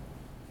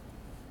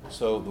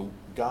 So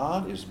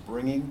God is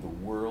bringing the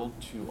world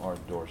to our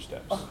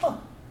doorsteps.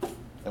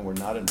 And we're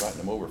not inviting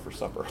them over for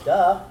supper.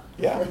 Duh.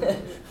 Yeah.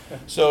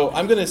 So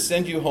I'm going to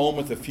send you home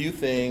with a few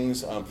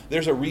things.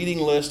 There's a reading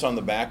list on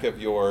the back of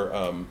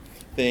your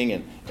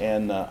thing,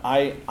 and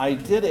I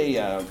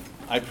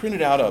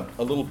printed out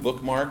a little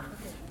bookmark,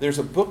 there's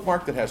a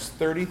bookmark that has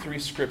 33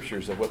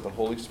 scriptures of what the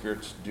Holy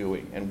Spirit's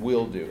doing and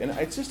will do. And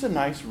it's just a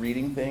nice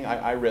reading thing.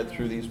 I read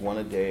through these one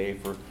a day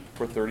for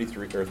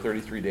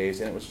 33 days,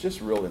 and it was just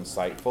real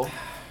insightful.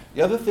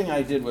 The other thing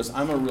I did was,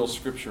 I'm a real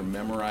scripture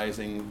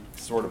memorizing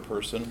sort of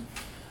person.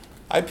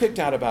 I picked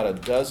out about a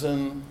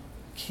dozen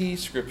key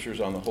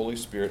scriptures on the Holy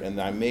Spirit, and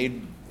I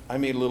made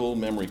little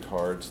memory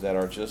cards that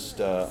are just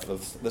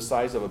the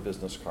size of a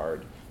business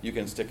card. You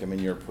can stick them in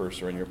your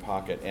purse or in your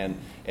pocket, and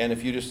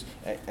if you just,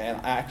 and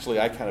actually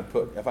I kind of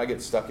put, if I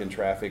get stuck in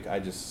traffic, I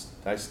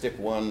stick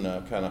one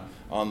kind of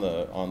on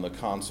the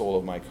console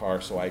of my car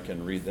so I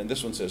can read. And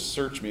this one says,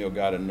 "Search me, O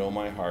God, and know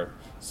my heart.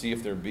 See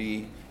if there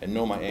be, and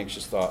know my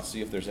anxious thoughts.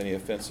 See if there's any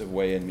offensive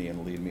way in me,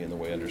 and lead me in the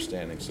way of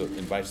understanding." So it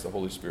invites the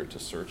Holy Spirit to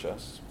search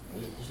us.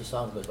 There's a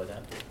song goes by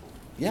that.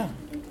 Yeah.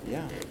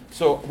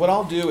 So what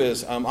I'll do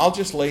is I'll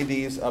just lay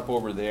these up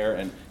over there,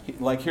 and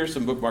here's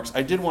some bookmarks.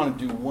 I did want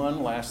to do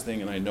one last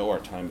thing, and I know our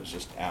time is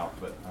just out,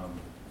 but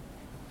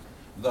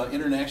the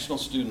international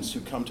students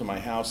who come to my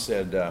house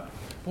said,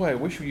 "Boy, I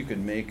wish you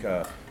could make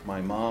my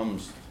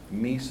mom's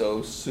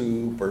miso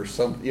soup or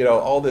some,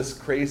 all this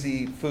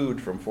crazy food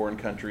from foreign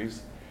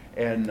countries."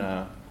 And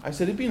I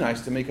said, it'd be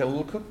nice to make a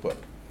little cookbook.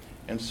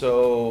 And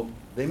so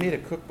they made a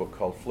cookbook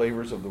called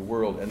Flavors of the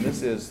World, and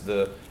this is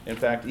in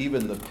fact,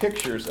 even the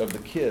pictures of the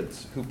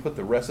kids who put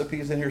the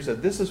recipes in here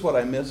said, "This is what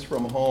I miss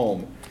from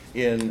home."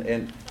 And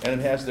it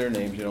has their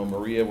names.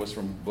 Maria was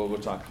from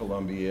Bogota,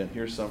 Colombia, and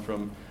here's some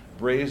from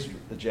braised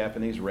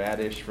Japanese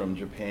radish from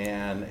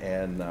Japan,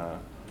 and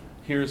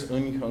here's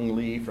Eunhyung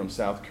Lee from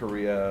South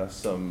Korea,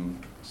 some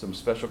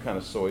special kind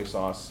of soy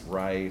sauce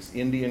rice,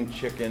 Indian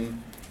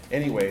chicken.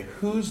 Anyway,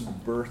 whose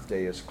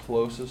birthday is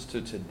closest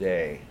to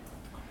today?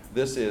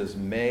 This is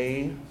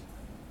May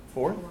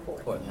 4th?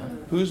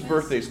 Whose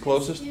birthday is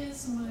closest?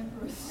 This is my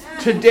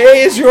birthday.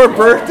 Today is your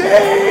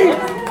birthday!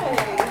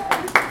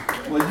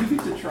 Well, you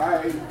get to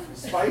try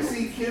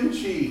spicy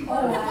kimchi. Oh,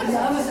 I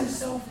love it. It's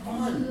so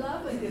fun. I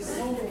love it. It's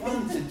so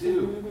fun to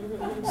do.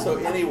 So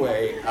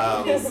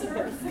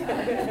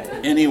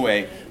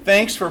anyway,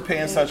 thanks for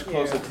paying such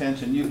close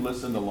attention. You've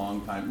listened a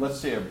long time.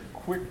 Let's say a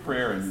quick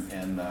prayer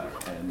and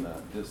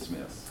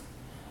dismiss.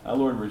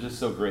 Lord, we're just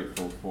so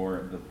grateful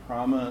for the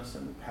promise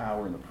and the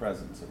power and the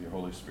presence of your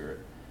Holy Spirit.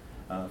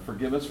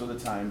 Forgive us for the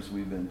times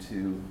we've been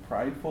too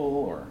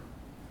prideful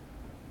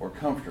or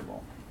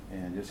comfortable.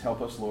 And just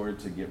help us, Lord,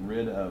 to get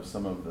rid of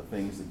some of the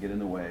things that get in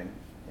the way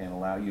and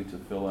allow you to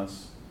fill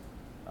us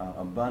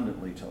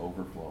abundantly to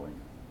overflowing.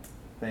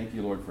 Thank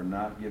you, Lord, for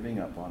not giving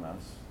up on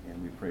us.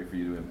 And we pray for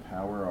you to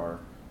empower our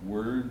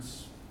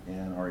words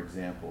and our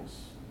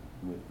examples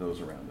with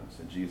those around us.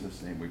 In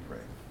Jesus' name we pray.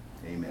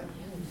 Amen.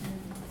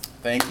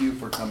 Thank you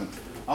for coming.